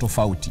maumbile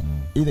tofauti.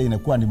 Ile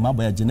inakuwa ni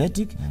mambo ya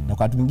genetic, na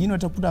kwa watu wengine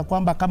utakuta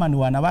kwamba kama ni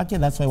wanawake,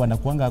 that's why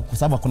wanakuanga, kwa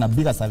sababu kuna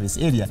bigger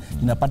service area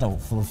inapata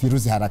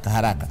virusi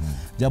haraka.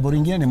 Jambo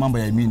lingine ni mambo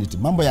ya immunity,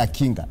 mambo ya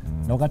kinga.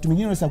 Na wakati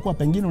mwingine unaweza kuwa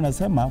pengine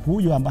unasema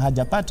huyu ambaye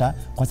hajapata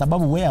kwa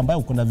sababu wewe ambaye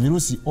uko na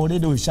virusi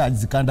already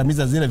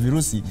ushazikandamiza zile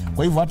virusi,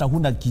 kwa hivyo hata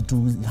huna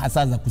kitu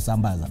hasa za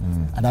kusambaza.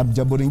 Na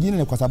jambo lingine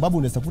ni kwa sababu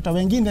unaweza kukuta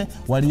wengine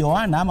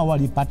walioana ama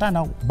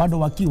walipatana bado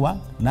wakiwa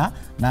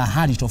na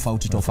hali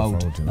tofauti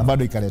na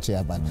bado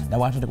ikaletea bana. Na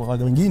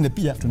watu wengine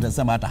pia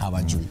tunasema hata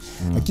hawajui.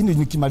 Lakini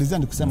nikimalizia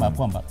ni kusema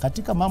kwamba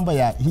katika mambo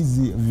ya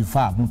hizi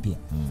vifaa mpya,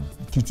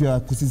 kitu ya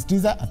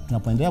kusisitiza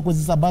tunapoendelea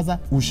kuzisambaza,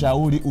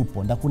 ushauri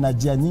upo na kuna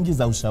njia nyingi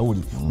za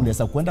ushauri.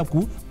 Unaweza kwenda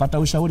kupata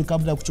ushauri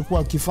kabla ya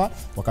kuchukua kifaa.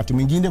 Vifaa. Wakati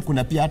mwingine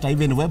kuna pia hata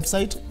even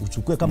website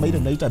uchukue kama ile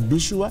tunaita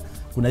Bishua.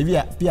 Kuna hivi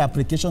pia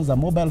applications za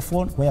mobile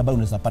phone whereby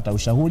unaweza pata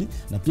ushauri,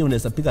 na pia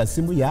unaweza piga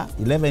simu ya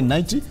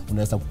 1190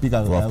 unaweza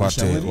kupiga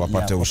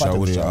wapate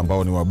ushauri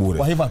ambao ni wa bure.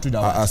 Kwa hivyo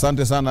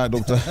asante sana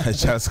Dr.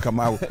 Charles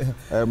Kamau.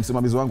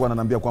 Msimamizi wangu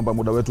ananiambia kwamba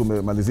muda wetu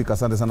umemalizika.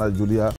 Asante sana Julia.